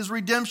grace, his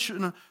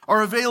redemption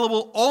are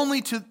available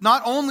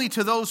not only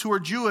to those who are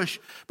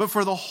Jewish, but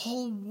for the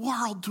whole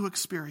world to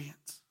experience.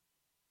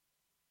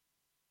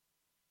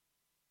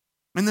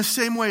 In the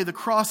same way, the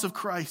cross of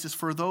Christ is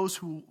for those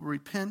who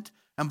repent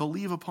and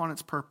believe upon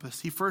its purpose.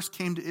 He first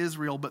came to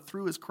Israel, but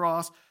through his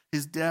cross,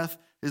 his death,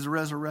 his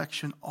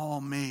resurrection,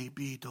 all may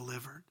be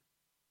delivered.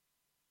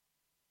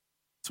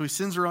 So he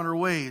sends her on her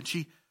way, and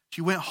she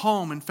went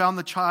home and found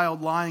the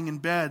child lying in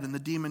bed and the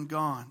demon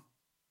gone.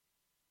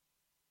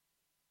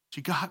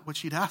 She got what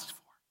she'd asked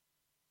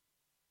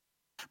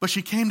for. But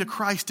she came to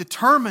Christ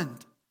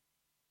determined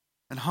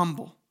and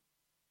humble,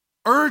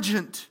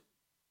 urgent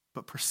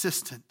but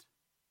persistent,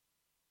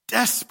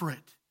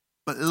 desperate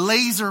but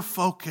laser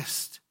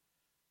focused.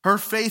 Her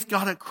faith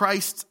got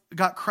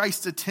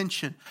Christ's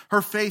attention.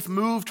 Her faith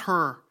moved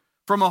her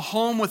from a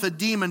home with a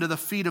demon to the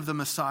feet of the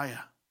Messiah.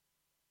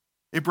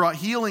 It brought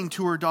healing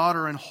to her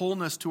daughter and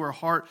wholeness to her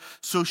heart.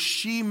 So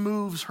she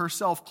moves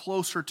herself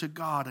closer to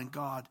God, and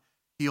God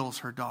heals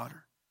her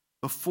daughter.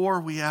 before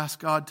we ask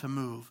God to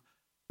move,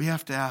 we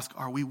have to ask,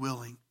 are we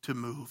willing to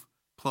move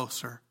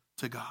closer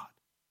to God?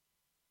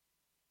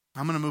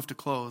 I'm going to move to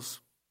close.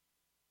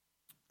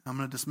 I'm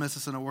going to dismiss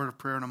us in a word of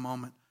prayer in a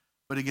moment.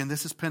 But again,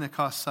 this is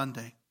Pentecost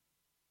Sunday.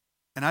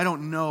 And I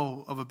don't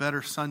know of a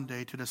better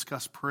Sunday to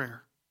discuss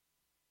prayer.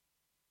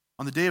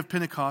 On the day of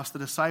Pentecost, the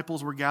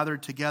disciples were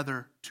gathered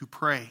together to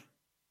pray.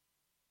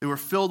 They were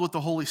filled with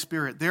the Holy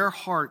Spirit. Their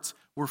hearts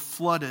were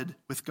flooded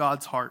with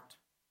God's heart.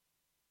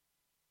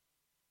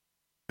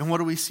 And what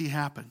do we see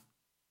happen?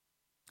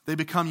 They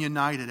become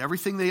united.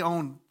 Everything they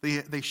owned,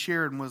 they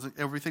shared, and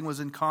everything was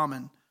in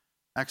common.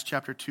 Acts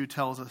chapter 2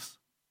 tells us.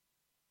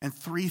 And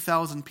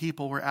 3,000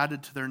 people were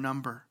added to their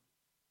number.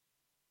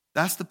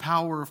 That's the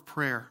power of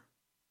prayer.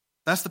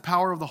 That's the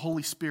power of the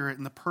Holy Spirit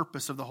and the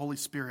purpose of the Holy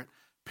Spirit.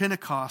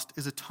 Pentecost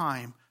is a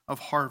time of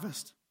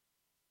harvest.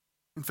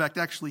 In fact,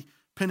 actually,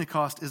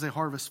 Pentecost is a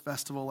harvest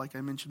festival, like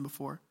I mentioned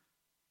before.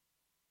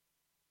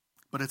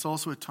 But it's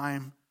also a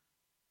time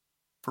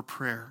for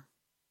prayer,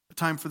 a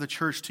time for the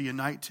church to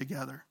unite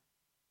together.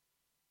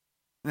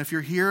 And if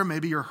you're here,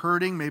 maybe you're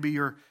hurting, maybe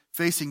you're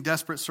facing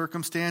desperate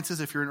circumstances,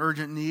 if you're in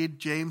urgent need,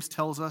 James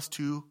tells us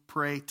to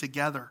pray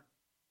together.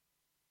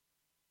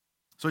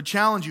 So I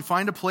challenge you,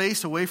 find a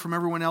place away from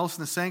everyone else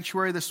in the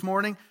sanctuary this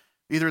morning,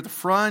 either at the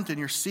front, in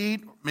your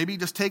seat, maybe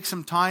just take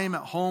some time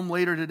at home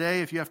later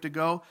today if you have to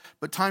go,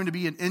 but time to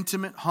be an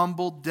intimate,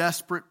 humble,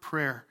 desperate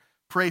prayer.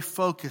 Pray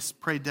focused,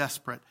 pray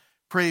desperate.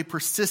 Pray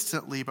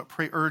persistently, but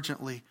pray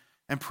urgently.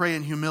 And pray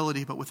in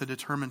humility, but with a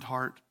determined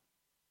heart.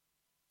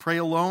 Pray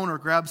alone or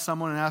grab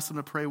someone and ask them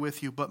to pray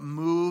with you, but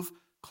move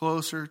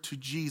closer to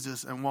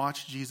Jesus and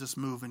watch Jesus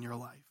move in your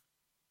life.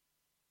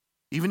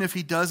 Even if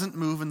he doesn't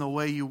move in the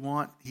way you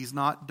want, he's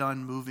not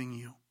done moving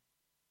you.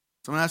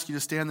 So I'm going to ask you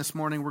to stand this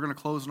morning. We're going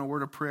to close in a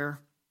word of prayer.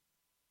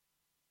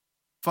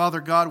 Father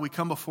God, we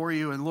come before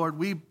you, and Lord,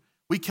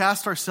 we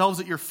cast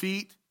ourselves at your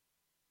feet,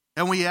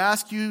 and we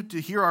ask you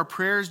to hear our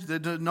prayers,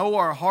 to know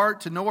our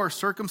heart, to know our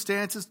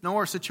circumstances, know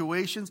our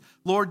situations.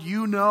 Lord,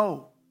 you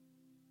know.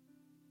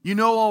 You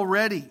know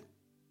already.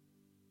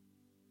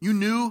 You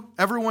knew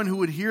everyone who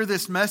would hear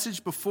this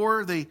message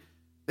before they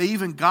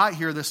even got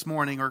here this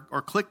morning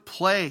or click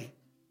play.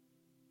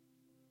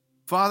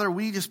 Father,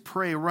 we just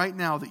pray right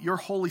now that your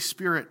Holy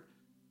Spirit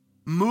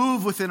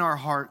move within our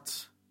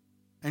hearts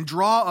and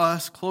draw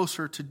us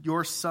closer to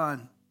your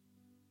Son.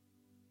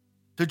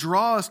 To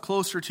draw us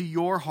closer to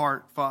your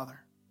heart, Father.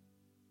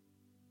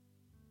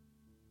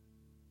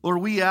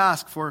 Lord, we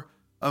ask for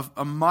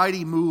a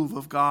mighty move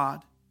of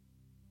God.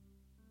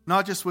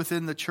 Not just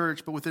within the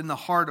church, but within the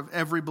heart of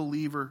every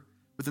believer,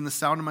 within the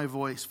sound of my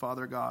voice,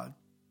 Father God.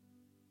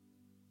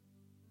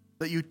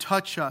 That you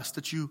touch us,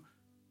 that you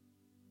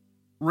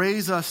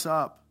raise us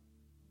up.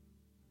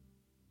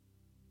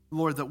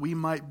 Lord, that we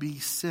might be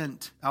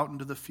sent out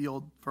into the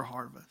field for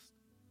harvest.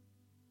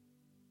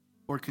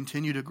 Lord,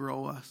 continue to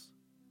grow us.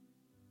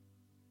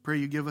 Pray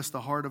you give us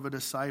the heart of a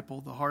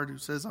disciple, the heart who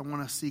says, I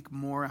want to seek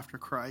more after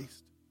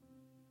Christ.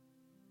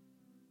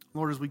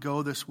 Lord, as we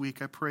go this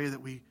week, I pray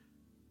that we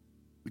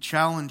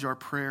challenge our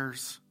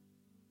prayers.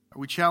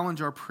 We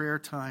challenge our prayer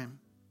time.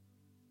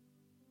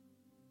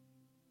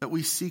 That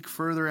we seek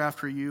further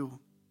after you.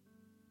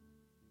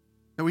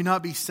 That we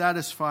not be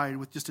satisfied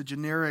with just a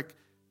generic,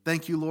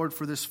 thank you, Lord,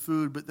 for this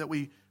food, but that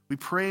we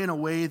pray in a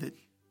way that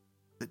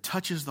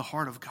touches the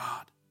heart of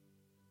God.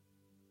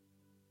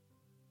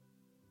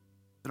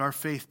 That our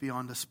faith be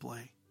on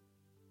display.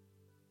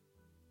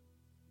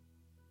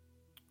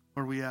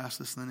 Lord, we ask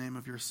this in the name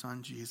of your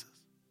Son, Jesus.